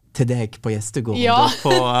igjen til deg på gjestegården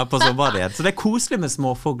på sommeren. Så det koselig med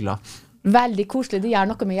småfugler. Veldig koselig, det gjør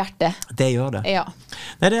noe med hjertet. Det gjør det. Ja.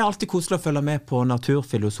 Nei, det alltid koselig å følge med på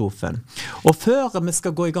naturfilosofen. Og før vi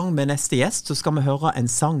skal gå i gang med neste gjest, så skal vi høre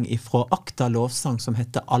en sang fra Akta lovsang som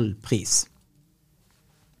heter All pris.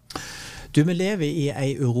 Du, vi lever i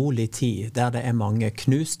en urolig tid, der det mange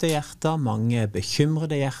knuste hjerter, mange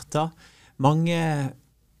bekymrede hjerter, mange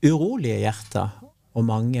urolige hjerter, og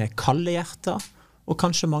mange kalde hjerter, og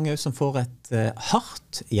kanskje mange som får et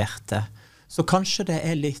hardt hjerte. Så kanskje det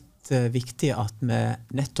litt viktig at vi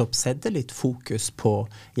nettopp setter litt fokus på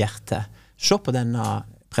hjertet. Se på denne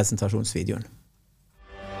presentasjonsvideoen.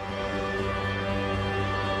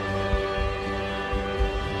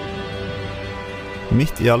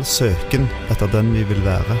 Midt i all søken etter den vi vil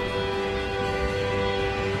være.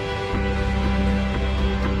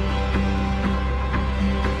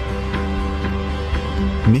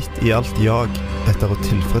 Midt i alt jag etter å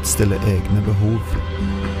tilfredsstille egne behov.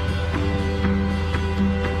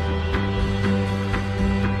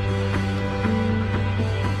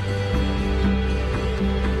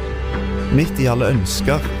 Midt i alle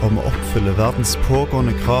ønsker om å oppfylle verdens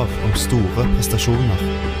pågående krav om store prestasjoner.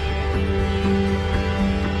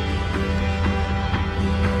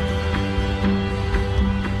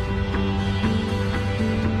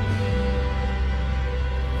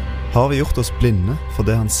 Har vi gjort oss blinde for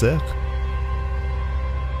det han ser?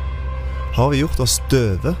 Har vi gjort oss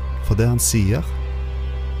døve for det han sier?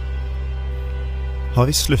 Har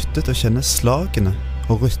vi sluttet å kjenne slagene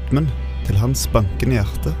og rytmen til hans bankende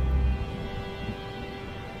hjerte?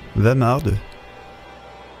 Hvem du?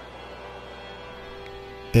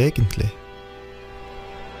 Egentlig?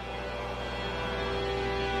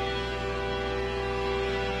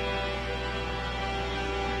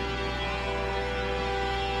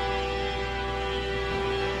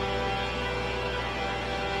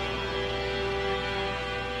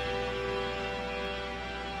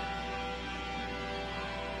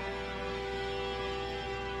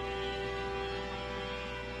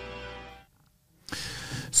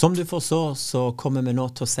 Som du forstår, så kommer vi nå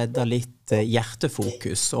til å sette litt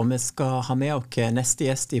hjertefokus, og vi skal ha med oss neste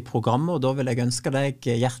gjest i programmet, og da vil jeg ønske deg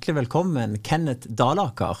hjertelig velkommen, Kenneth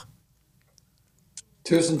Dalaker.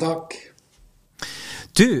 Tusen takk.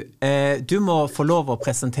 Du må få lov å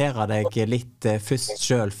presentere deg litt først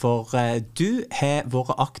selv, for du har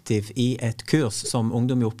vært aktiv i et kurs som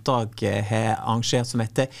Ungdom i Oppdrag har arrangert som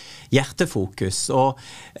heter Hjertefokus, og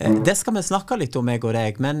det skal vi snakke litt om, jeg og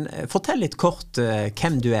deg, men fortell litt kort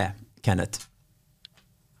hvem du er, Kenneth.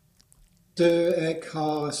 Jeg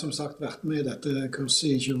har som sagt vært med i dette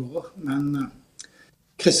kurset i 20 år, men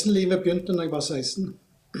kristenlivet begynte når jeg var 16.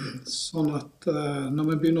 Sånn at når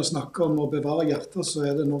vi begynner å snakke om å bevare hjertet, så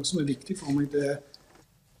er det noe som er viktig for meg.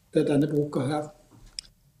 Det er denne boka her.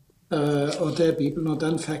 Og det er Bibelen, og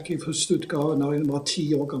den fikk jeg første utgave når jeg var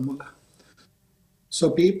 10 år gammel. Så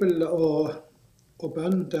Bibel og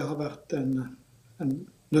bønn, det har vært en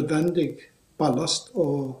nødvendig ballast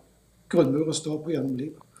og grunnmur å stå på gjennom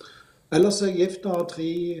livet. Ellers er jeg gift av 3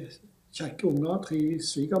 kjekke unger, 3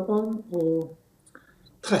 svigerbarn og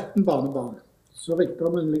 13 barnebarn. Så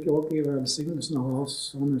rikdommen ligger også i velsignelsen av å ha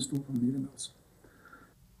sånn en stor familie med oss.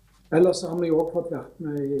 Ellers har vi også fått vært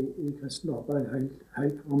med i kristen arbeid helt fra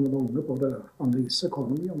vi var unge, både Annelise,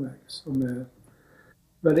 kona mi og meg. Så vi er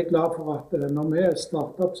veldig glad for at når vi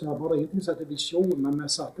startet opp, så var det ingenting som heter visjon, men vi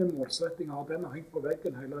satte en målsetting av den har hengt på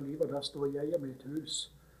veggen hele livet, og der står jeg og mitt hus.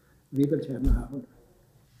 Vi vil tjene Herren.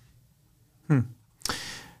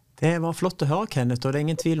 Det var flott å høre, Kenneth, og det er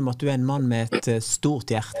ingen tvil om at du er en mann med et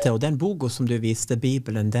stort hjerte, og den boka som du viste,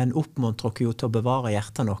 Bibelen, den oppmuntrer dere jo til å bevare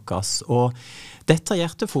hjertene deres, og dette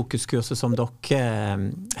hjertefokuskurset som dere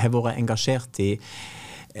har vært engasjert i,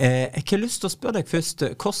 jeg har lyst til å spørre deg først,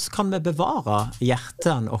 hvordan kan vi bevare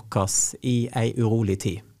hjertene deres i en urolig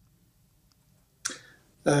tid?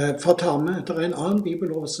 For å ta med, det er en annen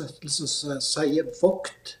bibeloversettelse som sier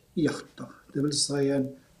vokt hjertet, det vil si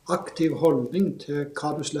en aktiv holdning til hva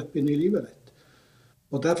du slipper inn i livet ditt.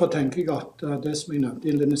 Og derfor tenker jeg at det som jeg nevnte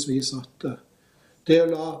innledningsvis, at det å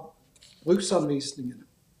la bruksanvisningen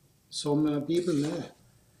som Bibelen er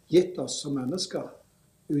gitt oss som mennesker,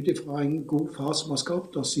 utifra en god far som har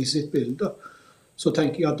skapt oss i sitt bilde, så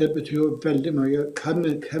tenker jeg at det betyr veldig mye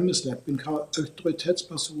hvem vi slipper inn, hva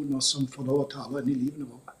autoritetspersoner som får lov å tale inn i livene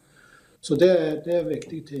våre. Så det er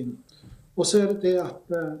viktige ting. Og så er det det at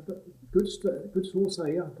Guds ord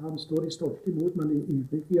sier at han står de stolte imot, men de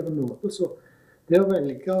ydmyke gir nåde. Så det å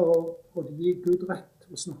velge å gi Gud rett,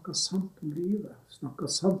 og snakke sant om livet, snakke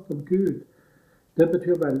sant om Gud, det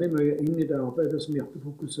betyr veldig mye inn i det arbeidet som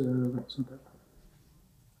hjertefokuset representerer.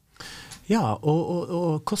 Ja,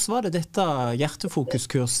 og hvordan var det dette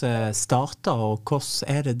hjertefokuskurset startet, og hvordan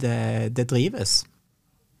er det drives?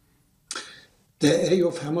 Det er jo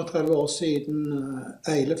 35 år siden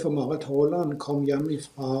Eilef og Marit Haaland kom hjem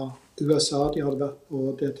fra USA. De hadde vært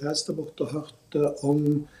på DTS der borte og hørt om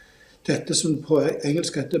dette som på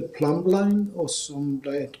engelsk heter Plumbline, og som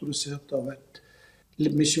ble introdusert av et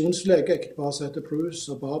misjonslege, ektepar som heter Bruce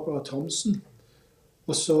og Barbara Thompson.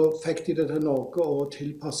 Og så fikk de det til Norge og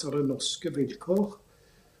tilpasset det norske vilkår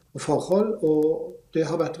og forhold, og det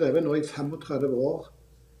har vært drevet nå i 35 år.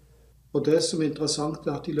 Og det som er interessant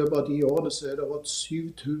er at i løpet av de årene så er det over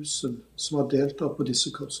 7000 som har deltatt på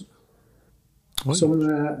disse kursene. Oi. Som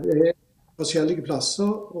er forskjellige plasser,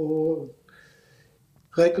 og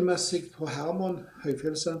regelmessig på Herman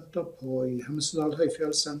Høyfjellssenter, i Hemsedal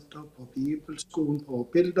Høyfjellssenter, på Bibelskolen på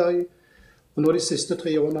Bildøy. Og nå de siste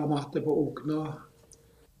 3 årene har vi hatt det på Ogna,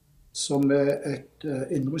 som er et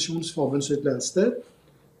Indremisjonsforbund sitt lærested.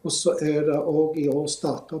 Og så er det også i år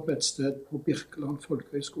startet opp et sted på Birkeland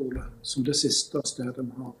Folkehøgskole, som det siste stedet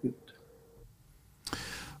vi har begynt.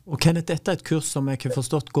 Og Kenneth, dette er et kurs som jeg har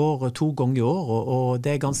forstått går 2 ganger i år, og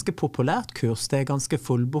det er ganske populært kurs, det er ganske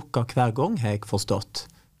fullbooket hver gang, har jeg forstått.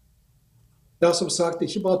 Ja, som sagt,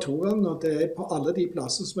 ikke bare 2 ganger, det er på alle de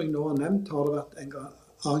plasser som jeg nå har nevnt, har det vært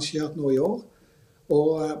arrangert nå i år. Og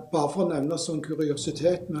bare for å nevne sånn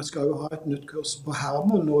kuriositet, vi skal jo ha et nytt kurs på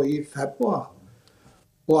Herman nå i februar,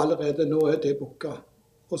 og allerede nå er det booket.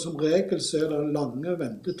 Og som regel så er det lange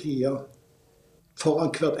ventetider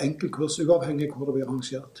foran hvert enkelt kurs, uavhengig hvor det blir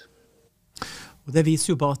arrangert. Og det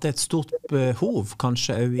viser jo bare at det er et stort behov,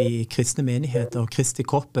 kanskje også i kristne menigheter og Kristi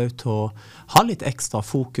kropp, til å ha litt ekstra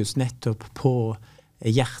fokus nettopp på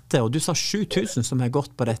hjertet. Og du sa 7000 som har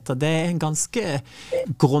gått på dette. Det er en ganske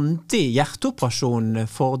grundig hjerteoperasjon,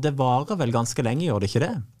 for det varer vel ganske lenge, gjør det ikke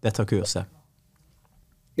det, dette kurset?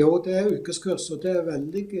 Jo, det er ukeskurs, og det er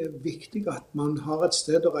veldig viktig at man har et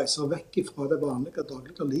sted å reise vekk fra det vanlige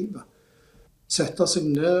daglige livet. Sette seg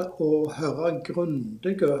ned og høre en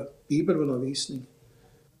grundig bibelundervisning.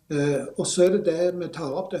 Og så det vi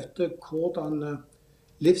tar opp dette, hvordan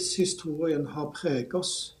livshistorien har preget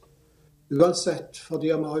oss. Uansett, fordi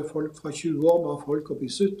vi har jo folk fra 20 år, vi har folk opp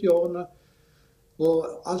i 70-årene, og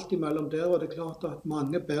alt imellom der, og det klart at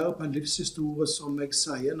mange bærer på en livshistorie, som jeg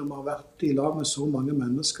sier, når vi har vært i lag med så mange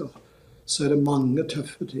mennesker, så det mange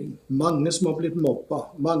tøffe ting. Mange som har blitt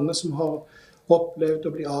mobbet, mange som har opplevd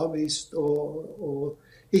å bli avvist, og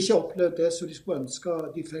ikke opplevd det som de skulle ønske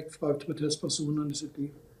de fikk fra autoritetspersonene i sitt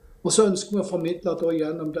liv. Og så ønsker vi å formidle det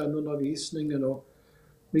gjennom denne undervisningen, og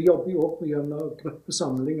vi jobber jo også med gjennom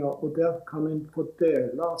gruppesamlinger, og der kan en få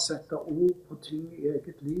dele, sette ord på ting i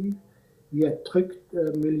eget liv, i et trygt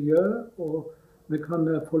miljø, og vi kan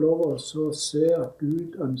få lov å se at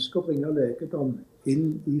Gud ønsker å bringe legedom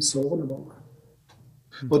inn i sårene våre.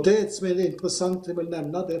 Og det som interessant, jeg vil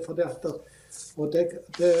nevne det, fordi at, og det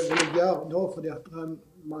vil jeg gjøre nå, fordi at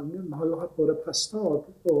mange, vi har jo hatt både prester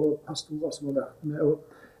og pastorer som har vært med,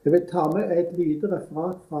 og jeg vil ta med et lite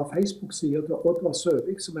referat fra Facebook-siden til Oddvar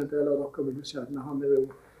Søvik, som en del av dere vil kjenne. Han jo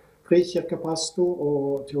frikirkepastor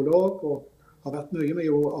og teolog, og har vært mye med i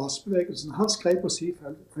AS-bevegelsen. Han skrev på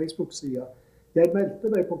sin Facebook-side: «Jeg meldte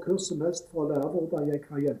meg på kurs som helst for å lære hvordan jeg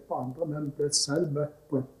kan hjelpe andre, men ble selv møtt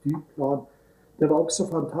på et dypt plan. Det var også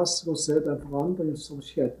fantastisk å se den forandringen som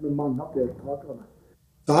skjedde med mange av deltakerne.»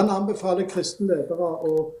 Så han anbefaler kristne ledere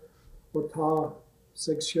å ta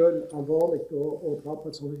seg selv alvorlig og dra på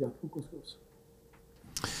et sånt hjelpefokuskurs.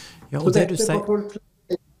 Ja, og det du sier...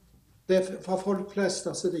 Det fra folk flest,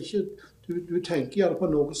 altså det ikke, du tenker gjerne på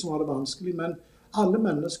noe som har det vanskelig, men alle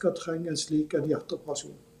mennesker trenger en slik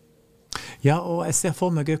hjerteoperasjon. Ja, og jeg ser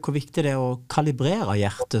for meg hvor viktig det å kalibrere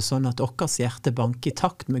hjertet, sånn at deres hjerte banker i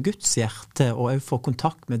takt med Guds hjerte, og også få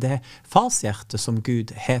kontakt med det farshjerte som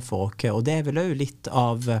Gud har for oss. Og det vel også litt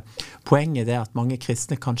av poenget det at mange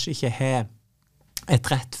kristne kanskje ikke har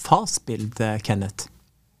et rett farsbilde, Kenneth.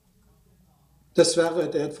 Dessverre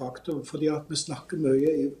det et faktum, fordi at vi snakker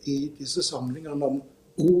mye i disse samlingene om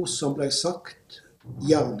ord som ble sagt,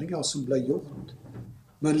 gjerninger som ble gjort,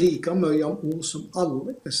 men like mye om ord som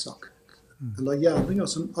aldri ble sagt, eller gjerninger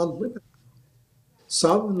som aldri ble sagt.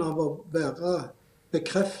 Savn av å være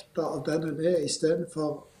bekreftet av den en i stedet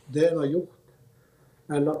for det en har gjort,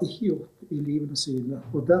 eller ikke gjort i livene sine.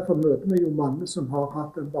 Og derfor møter vi jo mange som har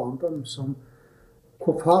hatt en barndom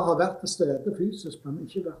hvor far har vært til stede fysisk, men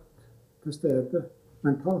ikke vært til stede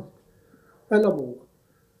mentalt, eller mor.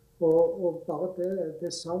 Og bare det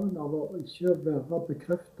savn av å ikke være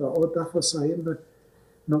bekreftet. Og derfor sier vi,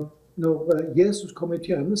 når Jesus kom i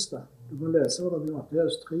tjeneste, du kan lese det i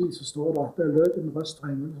Matteus 3, så står det at det lød en røst fra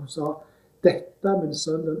himmelen som sa: «Dette er min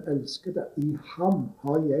sønn, den elskede, i ham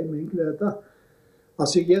har jeg min glede.»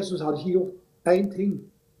 Altså Jesus hadde ikke gjort én ting,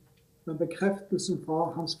 men bekreftelsen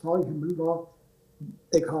fra hans far i himmelen var: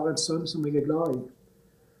 «Jeg har en sønn som jeg er glad i.»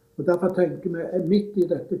 Og derfor tenker vi, midt i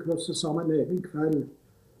dette kurset så har vi en egen kveld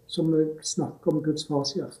som vi snakker om Guds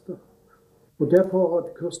fars hjerte. Og derfor har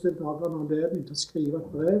kursdeltakerne anledning til å skrive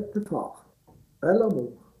et brev til far, eller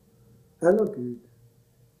mor, eller Gud,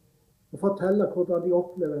 og fortelle hvordan de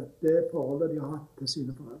opplever det forholdet de har hatt til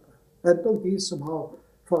sine foreldre. Enda de som har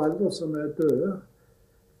foreldre som er døde,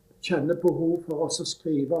 kjenner behov for oss å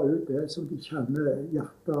skrive ut det som de kjenner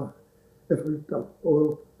hjertet er fullt av.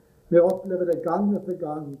 Og vi opplever det gang etter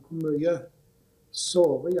gang, hvor mye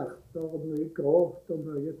såre hjerter, og mye gråt, og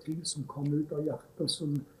mye ting som kommer ut av hjertet,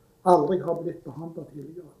 som aldri har blitt behandlet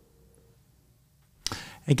tidligere.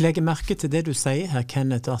 Jeg legger merke til det du sier her,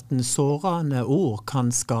 Kenneth, at en sårende ord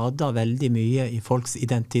kan skade veldig mye i folks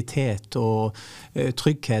identitet og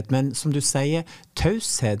trygghet. Men som du sier,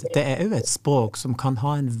 taushet, det er også et språk som kan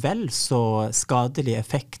ha en vel så skadelig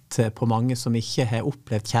effekt på mange som ikke har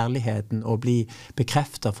opplevd kjærligheten og bli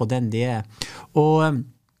bekreftet for den de er. Og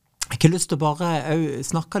jeg har lyst til å bare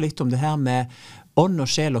snakke litt om det her med ånd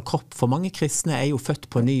og sjel og kropp. For mange kristne er jo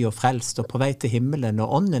født på ny og frelst og på vei til himmelen,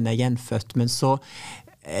 og ånden er gjenfødt, men så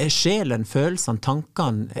sjelen, følelsene,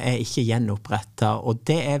 tankene er ikke gjenopprettet, og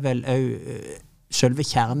det er vel også selve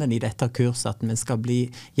kjernen i dette kurset, at vi skal bli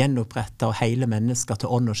gjenopprettet og hele mennesker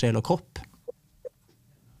til ånd og sjel og kropp.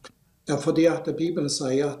 Ja, fordi at Bibelen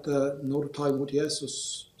sier at når du tar imot Jesus,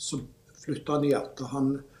 så flytter han i hjertet.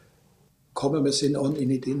 Han kommer med sin ånd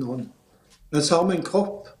inn i din ånd. Men så har vi en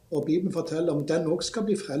kropp, og Bibelen forteller om den også skal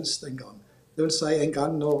bli frelst en gang. Det vil si en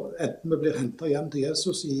gang når enten vi blir hentet hjem til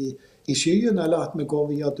Jesus i skyen, eller at vi går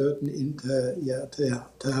via døden inn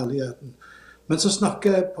til herligheten. Men så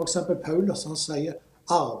snakker for eksempel Paulus, han sier,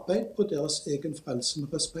 arbeid på deres egen frelse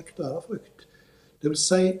med respekt og ærefrykt. Det vil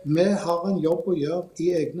si, vi har en jobb å gjøre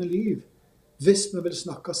i egne liv, hvis vi vil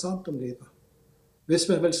snakke sant om livet. Hvis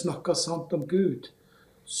vi vil snakke sant om Gud,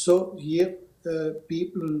 så gir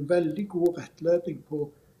Bibelen veldig god rettledning på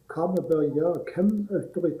hva vi bør gjøre, hvem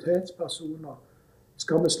autoritetspersoner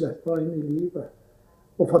skal vi slippe inn i livet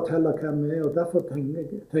og fortelle hvem vi og derfor tenker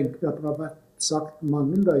jeg at det har vært sagt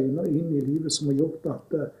mange løgner inn i livet som har gjort at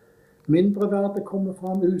mindreverdet kommer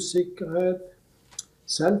fram, usikkerhet,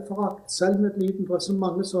 selvforakt, selvmedliden, det er så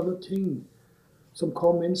mange sånne ting som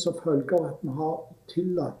kom inn som følge av at vi har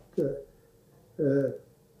tillatt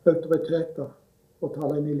autoriteter å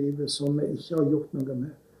tale inn i livet som vi ikke har gjort noe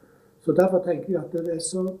med. Så derfor tenker jeg at det er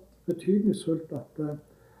så betydningsfullt at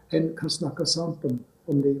en kan snakke sant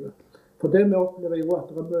om livet. For det vi opplever jo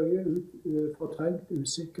at det er mye fortrengt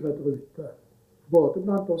usikkerhet ute, både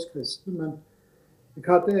blant oss kristne, men jeg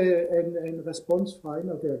hadde en respons fra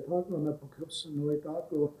en av deltakerne på kurset nå i dag,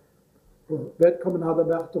 og vedkommende hadde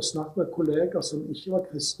vært og snakket med kolleger som ikke var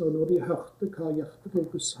kristne, og når de hørte hva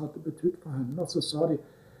hjertefokus hadde betydd for henne, så sa de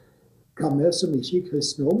hva vi som ikke er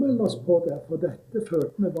kristne ommelder oss på det, for dette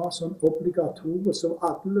følte vi var sånn obligatorisk som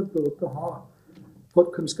alle burde ha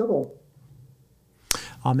fått kunnskap om.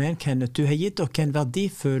 Amen, Kenneth. Du har gitt dere en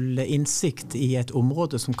verdifull innsikt i et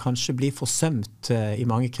område som kanskje blir forsømt i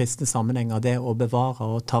mange kristne sammenhenger, det å bevare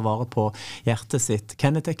og ta vare på hjertet sitt.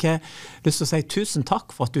 Kenneth, jeg har lyst til å si tusen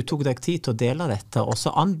takk for at du tok deg tid til å dele dette, og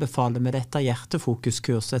så anbefaler vi dette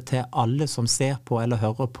hjertefokuskurset til alle som ser på eller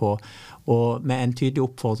hører på, og med en tydelig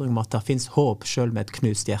oppfordring om at det finnes håp selv med et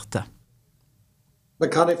knust hjerte.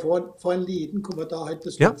 Men kan jeg få en liten kommentar helt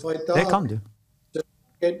til slutt? Ja, det kan du.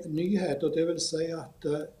 En nyhet, og det vil si at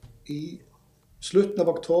i slutten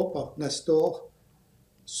av oktober neste år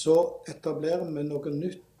så etablerer vi noe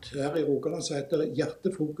nytt her i Rogaland som heter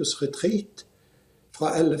Hjertefokus Retreat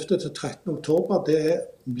fra 11. til 13. oktober. Det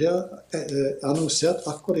blir annonsert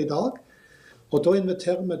akkurat i dag, og da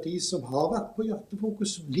inviterer vi de som har vært på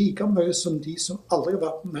Hjertefokus like mye som de som aldri har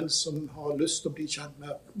vært, men som har lyst til å bli kjent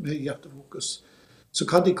med Hjertefokus. Så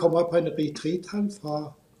kan de komme på en retreat-helg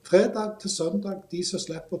fra fredag til søndag, de som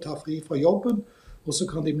slipper å ta fri fra jobben, og så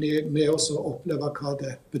kan de bli med oss og oppleve hva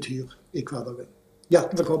det betyr i hverdagen.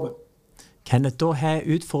 Hjertelig velkommen. Kenneth, da har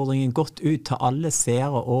utfordringen gått ut til alle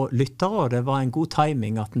seere og lyttere, og det var en god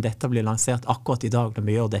timing at dette blir lansert akkurat i dag når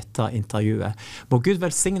vi gjør dette intervjuet. Må Gud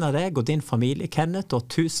velsigne deg og din familie, Kenneth, og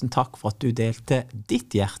tusen takk for at du delte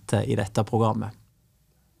ditt hjerte i dette programmet.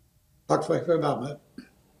 Takk for at jeg fikk være med.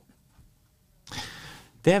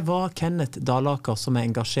 Det var Kenneth Dalaker som er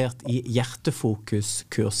engasjert i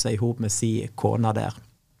hjertefokuskurset i hop med sin kone der.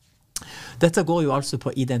 Dette går jo altså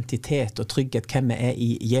på identitet og trygghet, hvem vi er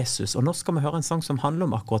i Jesus. Og nå skal vi høre en sang som handler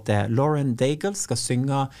om akkurat det. Lauren Dagen skal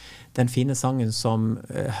synge den fine sangen som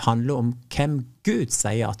handler om hvem Gud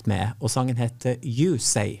sier at vi er, og sangen heter You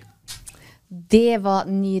Say. Det var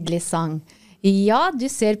en nydelig sang. Ja, du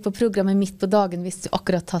ser på programmet Midt på dagen hvis du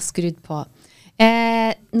akkurat har skrudd på.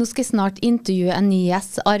 Nå skal jeg snart intervjue en ny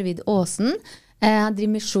gjest, Arvid Aasen. Han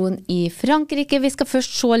driver misjon i Frankrike. Vi skal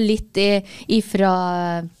først se litt fra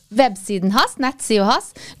websiden hans, nettsiden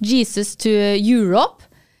hans, Jesus to Europe.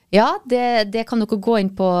 Ja, det kan dere gå inn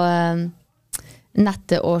på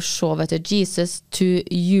nettet og se, vet du, Jesus to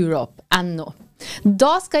Europe.no.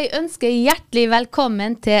 Da skal jeg ønske hjertelig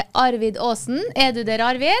velkommen til Arvid Aasen. Er du der,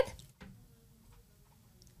 Arvid?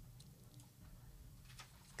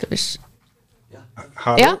 Skal vi se.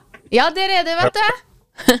 Hallo. Ja, der er det, vet du.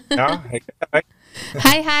 Ja,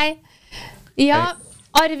 hei. Hei. Ja,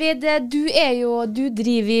 Arvid, du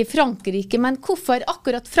driver i Frankrike, men hvorfor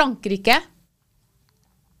akkurat Frankrike?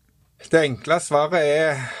 Det enkle svaret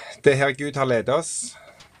er det her Gud har ledet oss.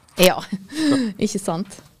 Ja, ikke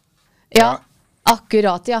sant? Ja,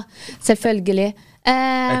 akkurat, ja. Selvfølgelig.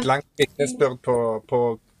 Et langt vitnesbyrd på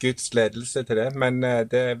Guds ledelse til det, men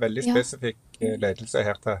det er veldig spesifikk ledelse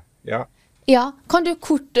her til, ja. Ja, kan du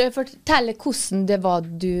kort fortelle hvordan det var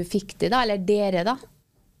du fikk det da, eller dere da?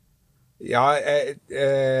 Ja,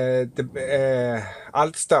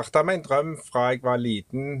 alt startet med en drøm fra jeg var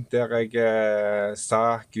liten, der jeg sa,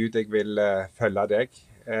 Gud, jeg vil følge deg,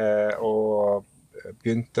 og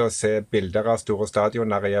begynte å se bilder av store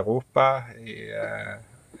stadioner i Europa,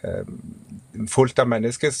 fullt av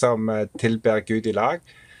mennesker som tilber Gud i lag,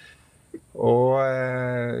 og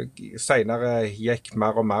senere gikk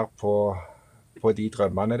mer og mer på de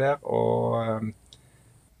drømmene der,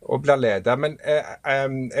 og ble ledet. Men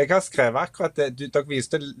jeg har skrevet akkurat det. Dere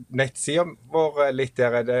viste nettsiden vår litt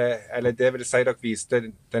der, eller det vil si dere viste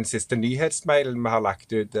den siste nyhetsmailen vi har lagt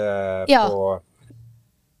ut på.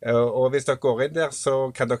 Og hvis dere går inn der, så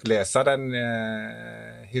kan dere lese den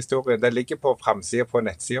historien. Den ligger på framsiden på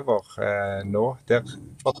nettsiden vår nå. Der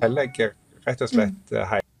forteller jeg rett og slett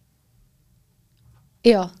hei.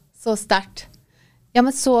 Ja, så sterkt. Ja,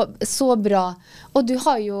 men så bra. Og vi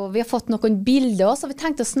har fått noen bilder også, og vi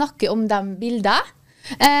tenkte å snakke om de bildene.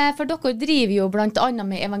 For dere driver jo blant annet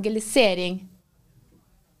med evangelisering.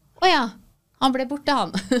 Åja, han ble borte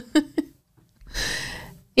han.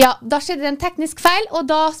 Ja, da skjedde det en teknisk feil, og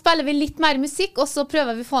da spiller vi litt mer musikk, og så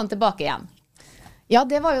prøver vi å få han tilbake igjen. Ja,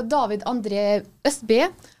 det var jo David André Østby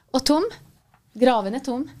og Tom. Graven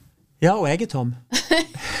tom. Ja, og jeg tom.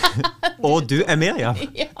 Og du Miriam.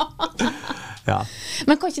 Ja. Ja.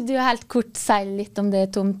 Men kan ikke du helt kort si litt om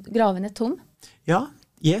det, Tom? Graven tom? Ja,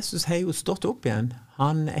 Jesus har jo stått opp igjen.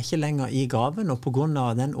 Han ikke lenger i graven, og på grunn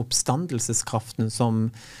av den oppstandelseskraften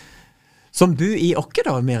som bu i okke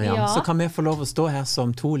da, Miriam, så kan vi få lov å stå her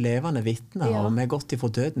som to levende vittner, og vi har gått ifra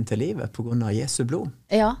døden til livet på grunn av Jesu blod.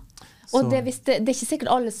 Ja. Og det er ikke sikkert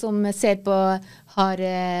alle som ser på har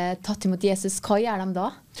tatt imot Jesus. Hva gjør de da?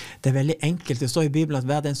 Det er veldig enkelt. Det står i Bibelen at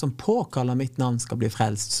hver den som påkaller mitt navn skal bli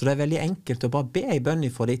frelst. Så det er veldig enkelt å bare be i bønn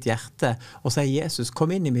for ditt hjerte og si, Jesus,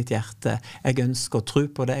 kom inn i mitt hjerte. Jeg ønsker å tro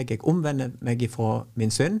på deg. Jeg omvender meg ifra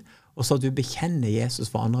min synd. Og så du bekjenner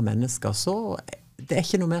Jesus for andre mennesker, så det er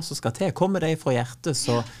ikke noe mer som skal til. Kommer det fra hjertet,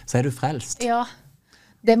 så er du frelst. Ja.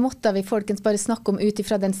 Det måtte vi folkens bare snakke om ut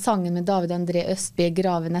ifra den sangen med David André Østby,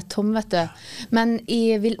 Graven tom, vet du. Men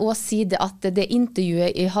jeg vil også si det at det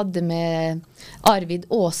intervjuet jeg hadde med Arvid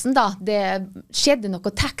Aasen da, det skjedde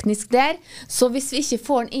noe teknisk der, så hvis vi ikke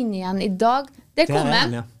får den inn igjen i dag, det kommer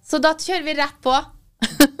den, ja. Så da kjører vi rett på.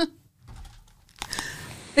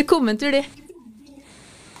 Det kommer en tur, de.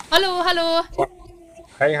 Hallo, hallo.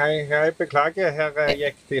 Hei, jeg beklager, her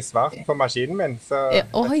gikk det svart på maskinen min, så...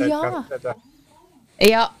 ja.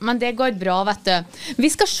 Ja, men det går bra, vet du. Vi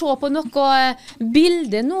skal se på noe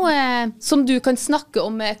bilde, noe som du kan snakke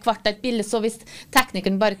om hvert et bilde, så hvis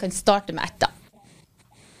teknikeren bare kan starte med ett da.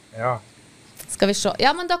 Ja. Skal vi se.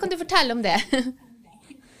 Ja, men da kan du fortelle om det.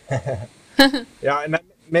 Ja, nei,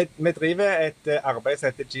 vi driver et arbeid som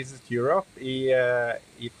heter Jesus Europe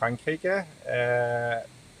i Frankrike.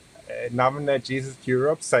 Navnet Jesus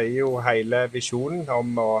Europe sier jo hele visjonen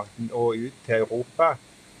om å nå ut til Europa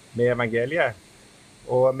med evangeliet.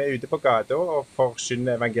 Og vi ute på gata og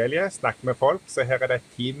forkynner evangeliet, snakker med folk, så her det et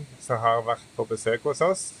team som har vært på besøk hos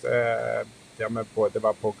oss, der vi både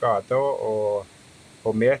var på gata og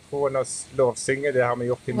på metroen og lovsynger, det har vi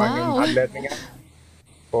gjort i mange anledninger.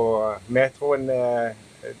 På metroen,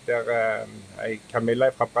 der Camilla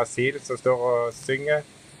fra Brasil som står og synger,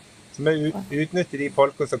 så vi utnytter de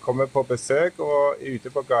folkene som kommer på besøk og ute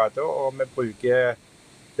på gata, og vi bruker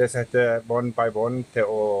det som heter one by one til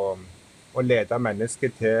å lede mennesker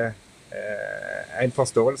til en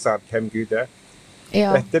forståelse av hvem Gud er.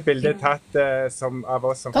 Ja. Dette bildet tatt av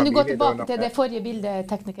oss som familie. Kan du gå tilbake til det forrige bildet,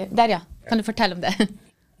 tekniker? Der, ja. Kan du fortelle om det?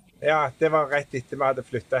 Ja, det var rett etter vi hadde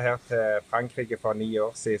flyttet her til Frankrike for 9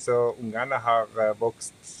 år siden, så ungene har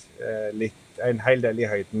vokst en hel del i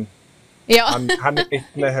høyden. Ja. Han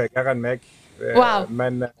litt høyere enn meg,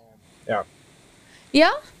 men ja.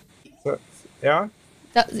 Ja? Så, ja.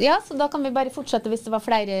 Ja, så da kan vi bare fortsette hvis det var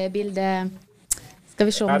flere bilder. Skal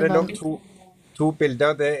vi se om det var... Det er nok to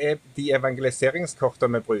bilder. Det er de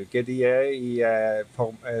evangeliseringskortene vi bruker. De er i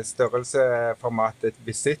størrelseformatet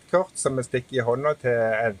visittkort som vi stikker i hånda til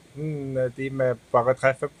enten de vi bare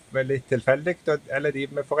treffer litt tilfeldig, eller de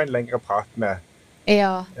vi får en lengre prat med.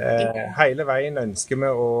 Ja. Hele veien ønsker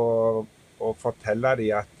vi å fortelle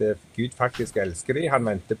dem at Gud faktisk elsker dem, han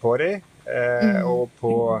venter på dem. Og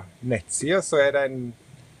på nettsiden så er det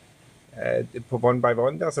på One by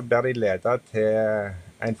One der så blir de ledet til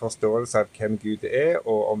en forståelse av hvem Gud er,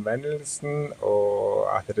 og omvendelsen,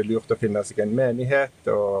 og at det er lurt å finne seg en menighet,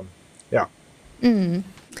 og ja.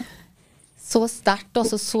 Så sterkt,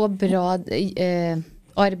 også så bra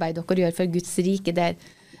arbeid dere gjør for Guds rike der.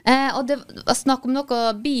 Og det snakk om noe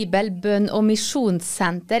bibelbønn og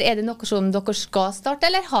misjonssenter. Er det noe som dere skal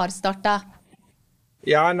starte, eller har startet?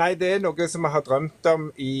 Ja, nei, det er noe som vi har drømt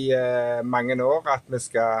om i mange år, at vi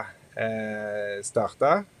skal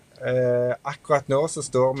starte. Akkurat nå så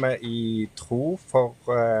står vi i tro for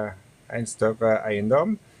en større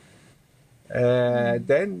eiendom.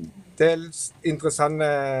 Det er en del interessante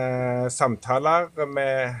samtaler vi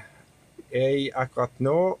er i akkurat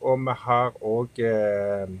nå, og vi har også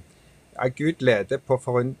Gud leder på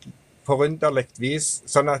forunderligt vis,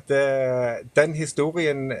 sånn at den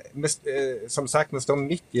historien, som sagt, vi står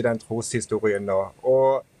midt i den troshistorien nå,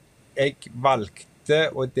 og jeg valgte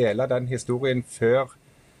å dele den historien før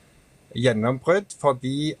gjennombrudd,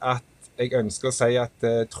 fordi at jeg ønsker å si at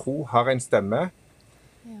tro har en stemme.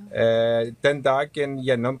 Ja. Den dagen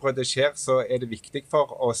gjennombruddet skjer, så er det viktig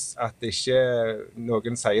for oss at ikke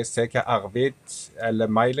noen sier se hva Arvid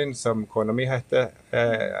eller Meilin, som kona mi heter,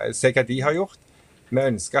 se hva de har gjort. Vi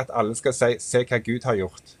ønsker at alle skal se hva Gud har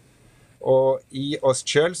gjort. Og i oss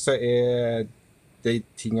selv så de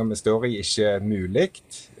tingene vi står i ikke mulig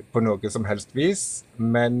på noe som helst vis,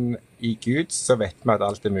 men i Gud så vet vi at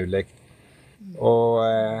alt mulig. Og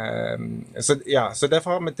så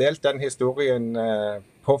derfor har vi delt den historien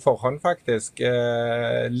på forhånd faktisk.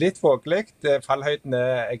 Litt vågelig, fallhøyden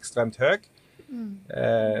ekstremt høy,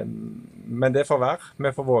 men det får være,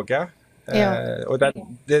 vi får våge. Og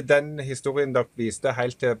den historien dere viste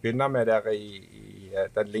helt til å begynne med der i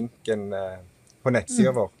den linken på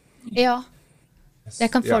nettsiden vår. Ja,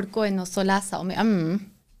 det kan folk gå inn og så lese om.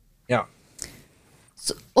 Ja.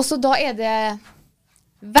 Og så da det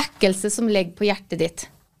vekkelse som ligger på hjertet ditt?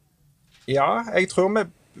 Ja, jeg tror vi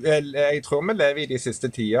lever i de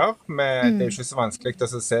siste tider. Det ikke så vanskelig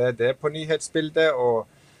å se det på nyhetsbildet, og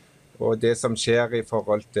det som skjer i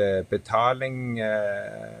forhold til betaling.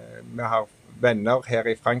 Vi har venner her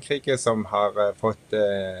i Frankrike som har fått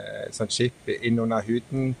sånn chip inn under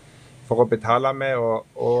huden for å betale med,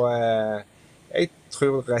 og jeg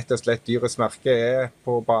tror rett og slett dyrets merke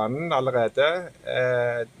på banen allerede.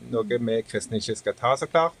 Noe vi kristne ikke skal ta så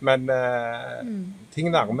klart, men ting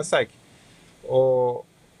nærmer seg. Og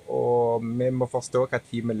vi må forstå hva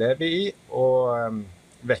tid vi lever i, og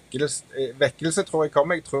vekkelse tror jeg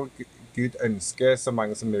kommer. Jeg tror Gud ønsker så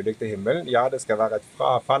mange som mulig til himmelen. Ja, det skal være et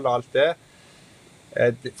frafall og alt det.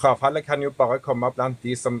 Frafallet kan jo bare komme blant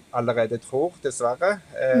de som allerede tror, dessverre.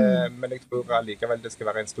 Men jeg tror allikevel det skal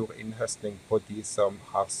være en stor innhøstning på de som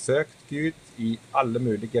har søkt Gud i alle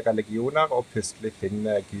mulige religioner, og plutselig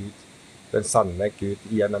finner Gud, den sanne Gud,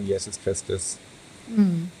 gjennom Jesus Kristus.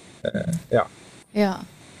 Ja,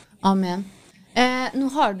 amen. Nå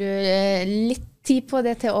har du litt tid på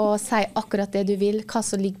det til å si akkurat det du vil, hva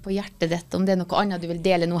som ligger på hjertet ditt, om det noe annet du vil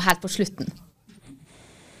dele nå helt på slutten.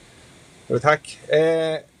 Jo, takk.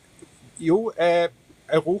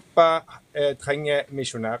 Europa trenger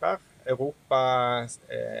misjonærer. Europa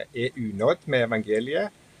unådd med evangeliet.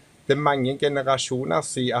 Det mange generasjoner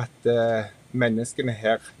sier at menneskene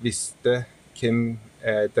her visste hvem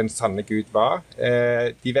den sanne Gud var.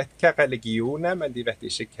 De vet hva religion men de vet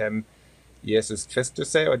ikke hvem Jesus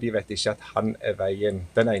Kristus og de vet ikke at han veien,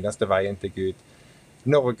 den eneste veien til Gud.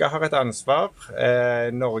 Norge har et ansvar.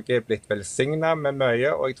 Norge blitt velsignet med mye,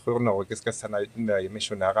 og jeg tror Norge skal sende ut mye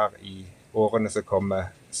misjonærer i årene som kommer.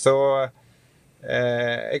 Så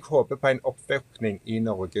jeg håper på en oppvåkning i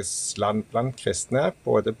Norges land blant kristne,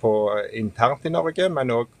 både på internt i Norge,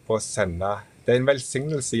 men også på å sende. Det en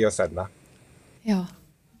velsignelse i å sende. Ja,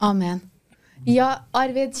 amen. Ja,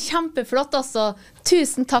 Arvid, kjempeflott altså.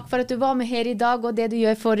 Tusen takk for at du var med her i dag, og det du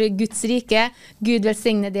gjør for Guds rike. Gud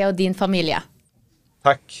velsigne deg og din familie.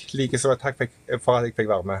 Takk, likeså. Takk for at jeg fikk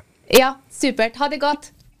være med. Ja, supert. Ha det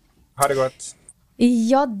godt. Ha det godt.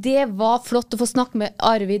 Ja, det var flott å få snakke med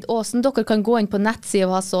Arvid Aasen. Dere kan gå inn på nettsiden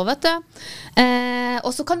og ha så, vet du.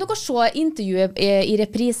 Og så kan dere se intervjuet i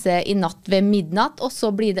reprise i natt ved midnatt, og så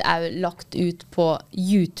blir det også lagt ut på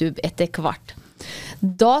YouTube etter hvert.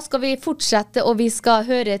 Da skal vi fortsette, og vi skal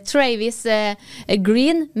høre Travis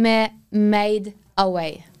Green med Made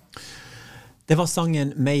Away. Det var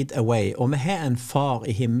sangen Made Away, og vi har en far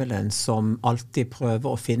i himmelen som alltid prøver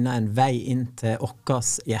å finne en vei inn til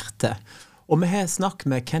okkars hjerte. Og vi har snakket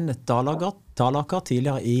med Kenneth Dalaker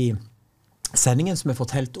tidligere i sendingen som har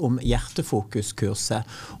fortalt om hjertefokuskurset.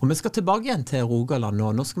 Og vi skal tilbake igjen til Rogaland nå.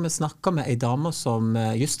 Nå skal vi snakke med en dame som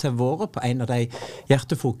just har vært på en av de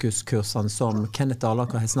hjertefokuskursene som Kenneth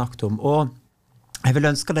Dalaker har snakket om. Og jeg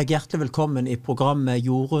vil ønske deg hjertelig velkommen i programmet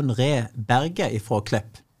Jorunn Re Berge fra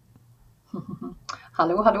Klepp.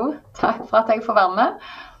 Hallo. Takk for at jeg får være med.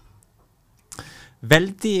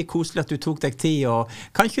 Veldig koselig at du tok deg tid, og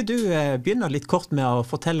kan ikke du begynne litt kort med å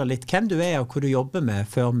fortelle litt hvem du og hva du jobber med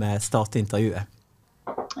før vi starter intervjuet?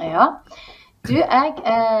 Ja,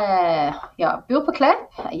 jeg bor på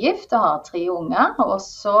Klepp, er gift og har 3 unger, og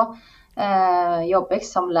så jobber jeg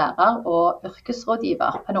som lærer og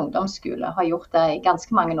yrkesrådgiver på en ungdomsskole, har gjort det i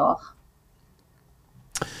ganske mange år.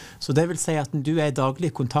 Så det vil si at du er i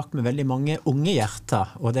daglig kontakt med veldig mange unge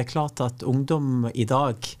hjerter, og det er klart at ungdom i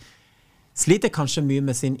dag sliter kanskje mye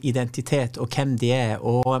med sin identitet og hvem de er,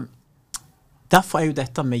 og derfor er jo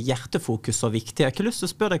dette med hjertefokus så viktig. Jeg har ikke lyst til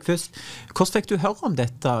å spørre deg først, hvordan fikk du høre om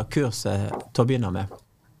dette kurset til å begynne med?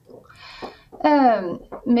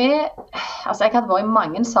 Jeg hadde vært i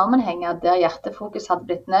mange sammenhenger der hjertefokus hadde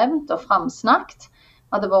blitt nevnt og fremsnakket.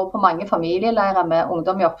 Jeg hadde vært på mange familieleirer med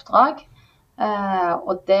ungdom i oppdrag,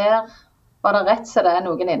 og der var det rett så det er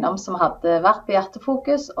noen innom som hadde vært på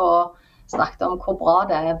hjertefokus og snakket om hvor bra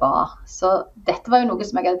det var. Så dette var jo noe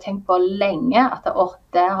som jeg hadde tenkt på lenge, at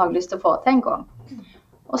det har jeg lyst til å få til en gang.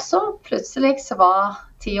 Og så plutselig så var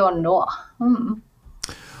tiden nå.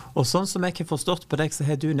 Og sånn som jeg har forstått på deg, så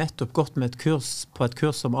har du nettopp gått med på et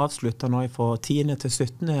kurs som avslutter nå fra 10. til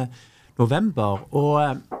 17. november. Og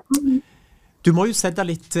du må jo sette av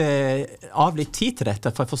litt tid til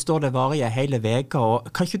dette, for jeg forstår det varer i hele veka.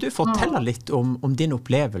 Og kan ikke du fortelle litt om din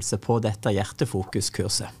opplevelse på dette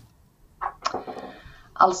hjertefokuskurset?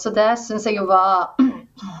 Altså det synes jeg jo var,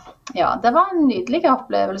 ja, det var en nydelig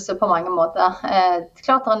opplevelse på mange måter.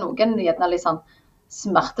 Klart det noen gjerne litt sånn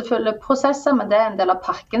smertefulle prosesser, men det en del av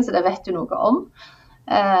pakken, så det vet du noe om.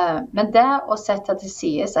 Men det å sette til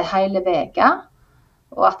side seg hele veka,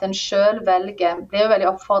 og at en selv velger, blir jo veldig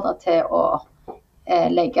oppfordret til å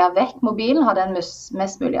legge vekk mobilen, ha den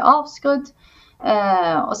mest mulig avskrudd.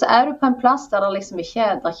 Og så du på en plass der det liksom ikke,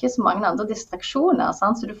 det ikke så mange andre distraksjoner,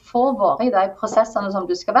 sant? Så du får være i de prosessene som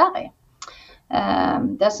du skal være i.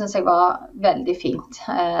 Det synes jeg var veldig fint.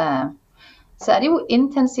 Så det jo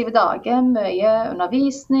intensive dager, mye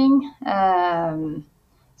undervisning,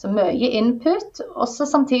 så mye input, og så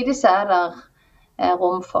samtidig så det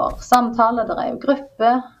rom for samtale, det jo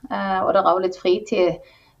gruppe, og det jo litt fritid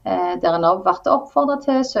der en også vært oppfordret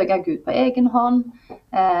til å søke Gud på egen hånd,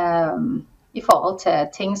 i forhold til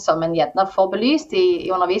ting som en gjerne får belyst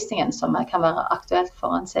i undervisningen, som kan være aktuelt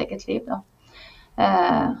for ens eget liv. Da.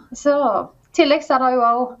 Så tillegg så det jo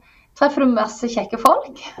også, treffer du masse kjekke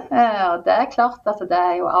folk, og det klart at det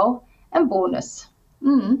jo også en bonus.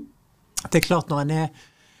 Det klart når en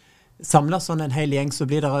samlet sånn en hel gjeng, så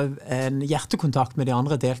blir det en hjertekontakt med de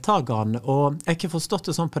andre deltakerne, og jeg har ikke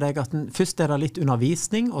forstått det sånn på deg at først det litt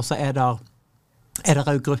undervisning, og så det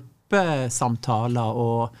jo gruppesamtaler,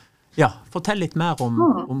 og ja, fortell litt mer om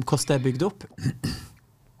hvordan det bygd opp.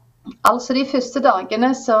 Altså de første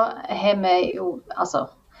dagene så har vi jo, altså,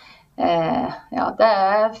 ja, det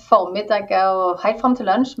formiddag og helt frem til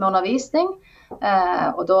lunsj med undervisning,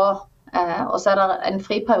 og så det en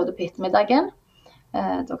friperiode på ettermiddagen.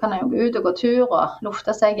 Da kan jeg jo gå ut og gå tur og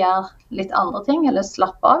lufte seg, gjøre litt andre ting, eller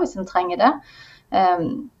slappe av hvis en trenger det.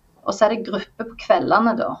 Og så det gruppe på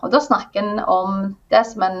kveldene da, og da snakker en om det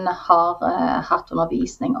som en har hatt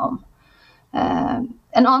undervisning om.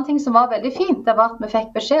 En annen ting som var veldig fint, det var at vi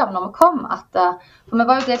fikk beskjed om når vi kom, for vi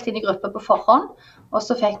var jo delt inn i grupper på forhånd, og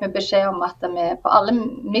så fikk vi beskjed om at vi på alle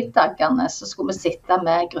middagene så skulle vi sitte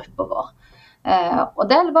med gruppa vår. Og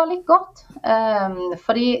det var litt godt,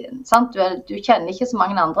 fordi sant, du kjenner ikke så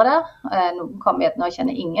mange andre der, noen kommer gjerne og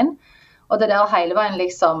kjenner ingen, og det der hele veien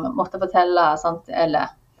liksom måtte fortelle, sant,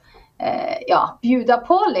 eller ja, bjuda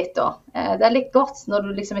på litt da. Det litt godt når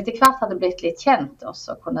du liksom etter hvert hadde blitt litt kjent, og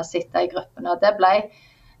så kunne sitte i gruppene, og det ble,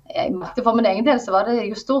 for min egen del så var det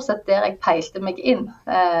jo stort sett der jeg peilte meg inn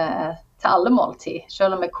til alle måltid,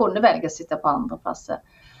 selv om jeg kunne velge å sitte på andre plasser.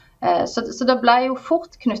 Så det ble jo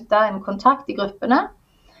fort knyttet en kontakt i gruppene.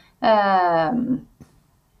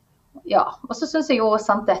 Ja, og så synes jeg jo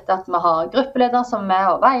sant dette at vi har gruppeleder som er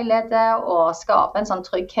og veileder og skaper en sånn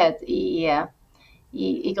trygghet i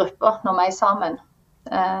grupper når vi sammen.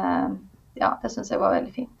 Ja, det synes jeg var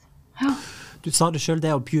veldig fint. Ja. Du sa det selv,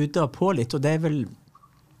 det å bjude på litt, og det vel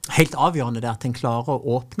helt avgjørende det at en klarer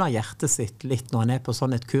å åpne hjertet sitt litt når en på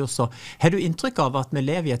sånn et kurs. Og har du inntrykk av at vi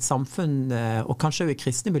lever i et samfunn, og kanskje også i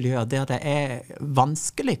kristne miljøer, der det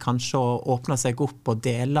vanskelig kanskje å åpne seg opp og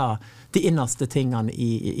dele de innerste tingene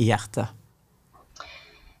i hjertet?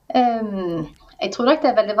 Jeg tror nok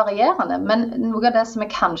det veldig varierende, men noe av det som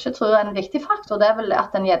jeg kanskje tror en viktig faktor, det vel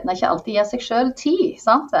at en gjerne ikke alltid gir seg selv tid,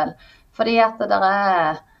 sant vel? Fordi at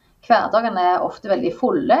hverdagene ofte veldig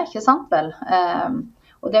fulle, ikke sant vel?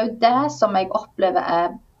 Og det jo det som jeg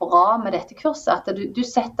opplever bra med dette kurset, at du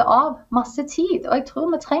setter av masse tid, og jeg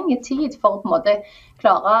tror vi trenger tid for å på en måte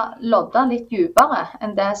klare å lodde litt dypere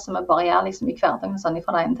enn det som vi bare gjør liksom, i hverdagen, sånn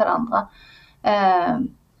fra det ene til det andre.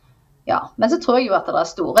 Ja, men så tror jeg jo at det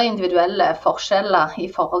store individuelle forskjeller i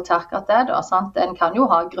forhold til akkurat det da, sant? En kan jo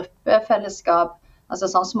ha gruppefellesskap, altså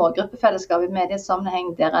sånn smågruppefellesskap i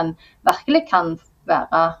mediesammenheng, der en virkelig kan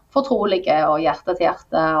være fortrolige og hjerte til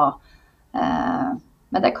hjerte,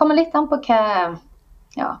 men det kommer litt an på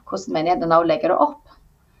hvordan menigheten også legger det opp.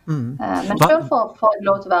 Men selv får jeg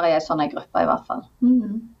lov til å være i en sånn gruppe i hvert fall.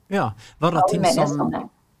 Ja, var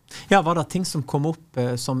det ting som kom opp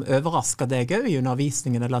som overrasket deg også i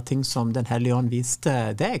undervisningen, eller ting som Den hellige ånd viste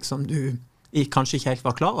deg, som du kanskje ikke helt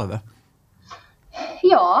var klar over?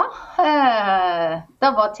 Ja,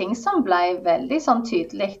 det var ting som ble veldig sånn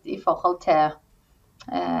tydelig i forhold til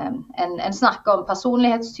en snakker om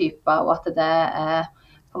personlighetstyper, og at det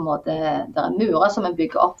på en måte, det murer som en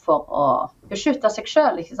bygger opp for å beskytte seg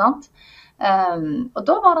selv, ikke sant? Og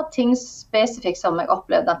da var det ting spesifikt som jeg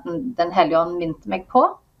opplevde at Den hellige ånd minte meg på.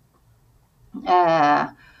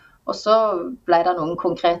 Og så ble det noen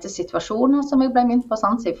konkrete situasjoner som jeg ble minnet på,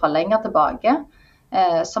 sant, fra lenger tilbake,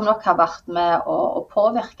 som nok har vært med å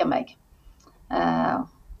påvirke meg.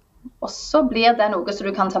 Og så blir det noe som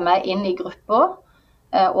du kan ta med inn i gruppa,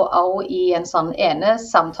 og også i en sånn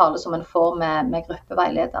enesamtale som en får med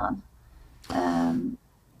gruppeveilederen.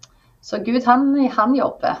 Så Gud, han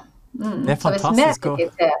jobber. Det fantastisk.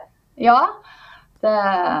 Ja,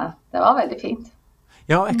 det var veldig fint.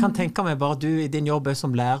 Ja, jeg kan tenke meg bare du i din jobb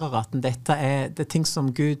som lærer at dette det ting som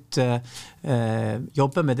Gud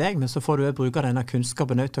jobber med deg, men så får du bruke denne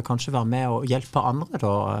kunnskapen til å kanskje være med og hjelpe andre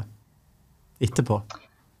da, etterpå.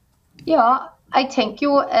 Ja, jeg tenker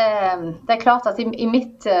jo, det klart at i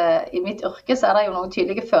mitt yrke så det jo noen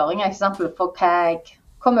tydelige føringer, eksempel for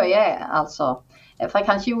hvor mye altså. For jeg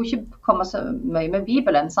kan jo ikke komme så mye med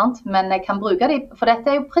Bibelen, sant? Men jeg kan bruke det, for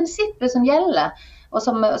dette jo prinsippet som gjelder, og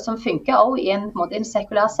som funker også i en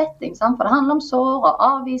sekulær setting, sant? For det handler om sår og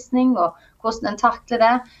avvisning, og hvordan en takler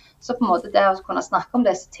det. Så på en måte det å kunne snakke om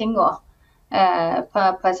disse tingene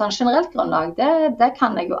på et sånn generelt grunnlag, det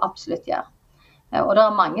kan jeg jo absolutt gjøre. Og det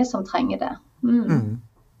mange som trenger det.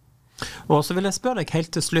 Og så vil jeg spørre deg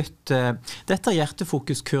helt til slutt, dette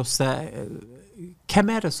hjertefokuskurset, hvem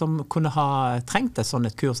det som kunne ha trengt et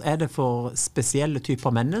sånt kurs? Det for spesielle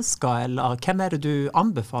typer mennesker, eller hvem det du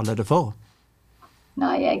anbefaler det for?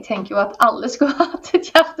 Nei, jeg tenker jo at alle skulle ha et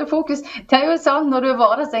hjertefokus. Det jo sånn, når du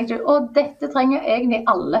var der, så tenker du, dette trenger egentlig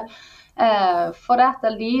alle. For det at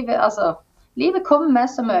livet kommer med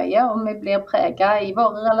så mye, og vi blir preget i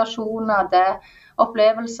våre relasjoner, det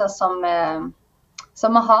opplevelser som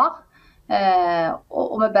vi har,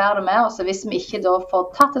 og vi bærer det med oss. Hvis vi ikke da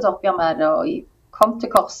får tatt et oppgjør med det, og kom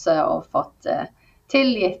til korset og fått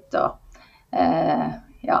tilgitt, og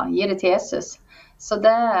gi det til Jesus. Så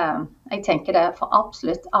jeg tenker det for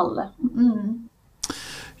absolutt alle.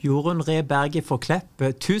 Jorunn Ree Berge for Klepp,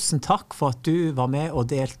 tusen takk for at du var med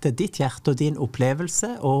og delte ditt hjerte og din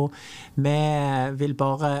opplevelse, og vi vil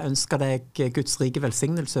bare ønske deg Guds rike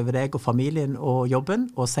velsignelse over deg og familien og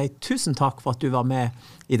jobben, og si tusen takk for at du var med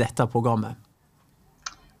i dette programmet.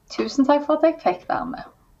 Tusen takk for at jeg fikk være med.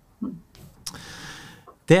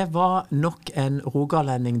 Det var nok en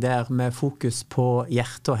rogalending der med fokus på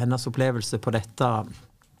hjertet og hennes opplevelse på dette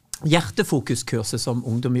hjertefokuskurset som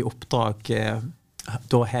Ungdom i oppdrag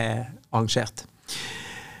da har arrangert.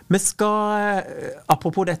 Vi skal,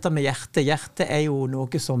 apropos dette med hjertet jo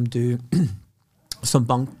noe som du som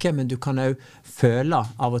banker, men du kan jo føle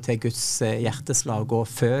av og til Guds hjerteslag og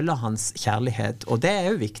føle hans kjærlighet, og det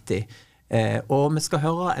jo viktig. Og vi skal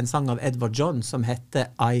høre en sang av Edward John som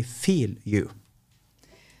heter I Feel You.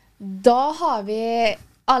 Da har vi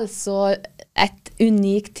altså et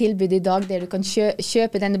unikt tilbud i dag der du kan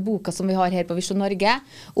kjøpe denne boka som vi har her på Visjon Norge,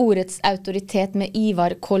 Ordets autoritet med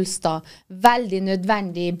Ivar Kolstad. Veldig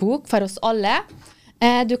nødvendig bok for oss alle.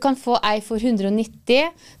 Du kan få ei for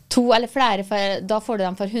 190, to eller flere, da får du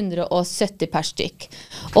dem for 170 per stykk.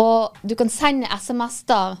 Og du kan sende SMS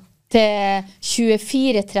da til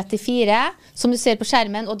 2434, som du ser på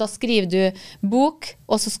skjermen, og da skriver du bok,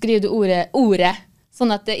 og så skriver du ordet,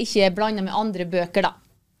 sånn at det ikke blander med andre bøker da.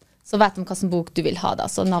 Så vet de hvilken bok du vil ha da,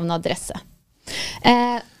 så navn og adresse.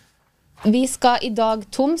 Vi skal i dag,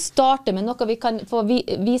 Tom, starte med noe vi kan få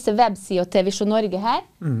vise websiden til Visjon Norge her.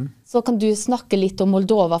 Så kan du snakke litt om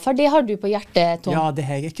Moldova, for det har du på hjertet, Tom. Ja, det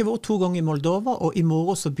har jeg ikke vært 2 ganger i Moldova, og i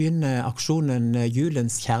morgen så begynner aksjonen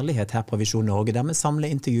Julens kjærlighet her på Visjon Norge, der vi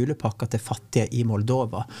samler inn til julepakker til fattige i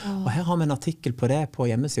Moldova. Og her har vi en artikkel på det på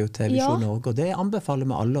hjemmesiden til Visjon Norge, og det anbefaler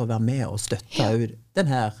vi alle å være med og støtte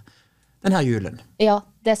denne julen. Ja,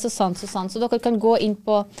 det så sant, så sant. Så dere kan gå inn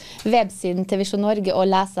på websiden til Visjon Norge og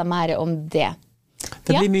lese mer om det.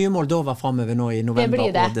 Det blir mye Moldova fremover nå i november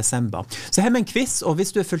og desember. Så her med en quiz, og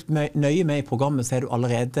hvis du har fulgt nøye med i programmet, så er du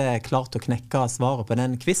allerede klart å knekke svaret på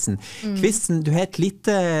den quizen. Quizen, du har et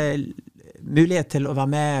lite mulighet til å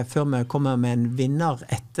være med før vi kommer med en vinner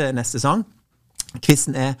etter neste sang.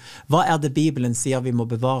 Quizen hva det Bibelen sier vi må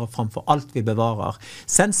bevare framfor alt vi bevarer?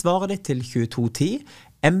 Send svaret ditt til 2210,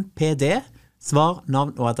 MPD, svar,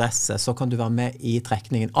 navn og adresse, så kan du være med i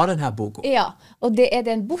trekningen av denne boka. Ja, og det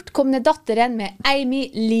den bortkomne datteren med Amy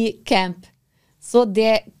Lee Camp. Så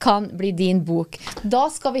det kan bli din bok. Da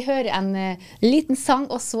skal vi høre en liten sang,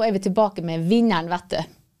 og så vi tilbake med vinneren, vet du.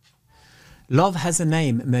 Love Has a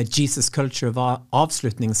Name med Jesus Culture var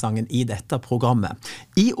avslutningssangen i dette programmet.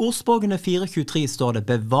 I ordspråkene 4.23 står det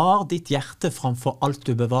 «Bevar ditt hjerte framfor alt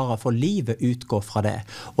du bevarer, for livet utgår fra det».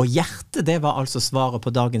 Og hjertet, det var altså svaret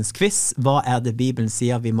på dagens quiz. Hva det Bibelen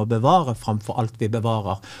sier vi må bevare framfor alt vi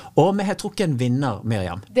bevarer? Og vi har trukket en vinner,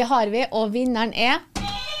 Miriam. Det har vi, og vinneren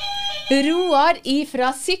Roar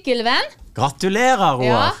ifra Sykkelvenn. Gratulerer, Roar.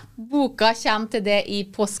 Ja, boka kommer til det i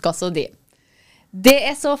postkassa di. Det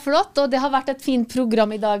så flott, og det har vært et fint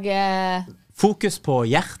program i dag. Fokus på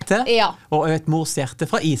hjertet, Ja. og et morshjerte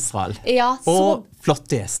fra Israel. Ja, så Og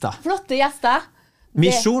flotte gjester. flotte gjester.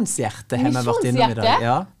 Misjonshjerte har vi vært innom i dag.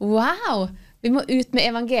 Ja. Wow, vi må ut med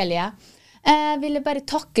evangeliet. Vil jeg bare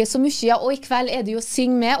takke så mye, ja, og i kveld det jo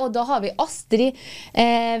Syng med, og da har vi Astrid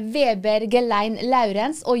Weber Gelein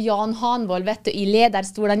Laurens og Jan Hanvold, vet du, i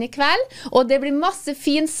lederstolen i kveld, og det blir masse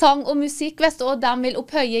fin sang og musikk, vet du, og de vil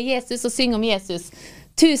opphøye Jesus og synge om Jesus.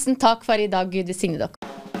 Tusen takk for i dag, Gud velsigne dere.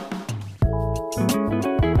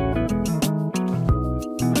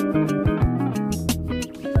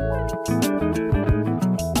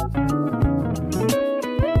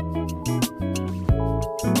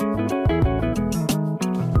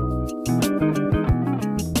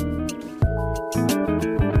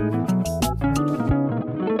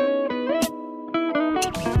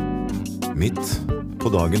 Midt på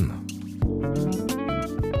dagen.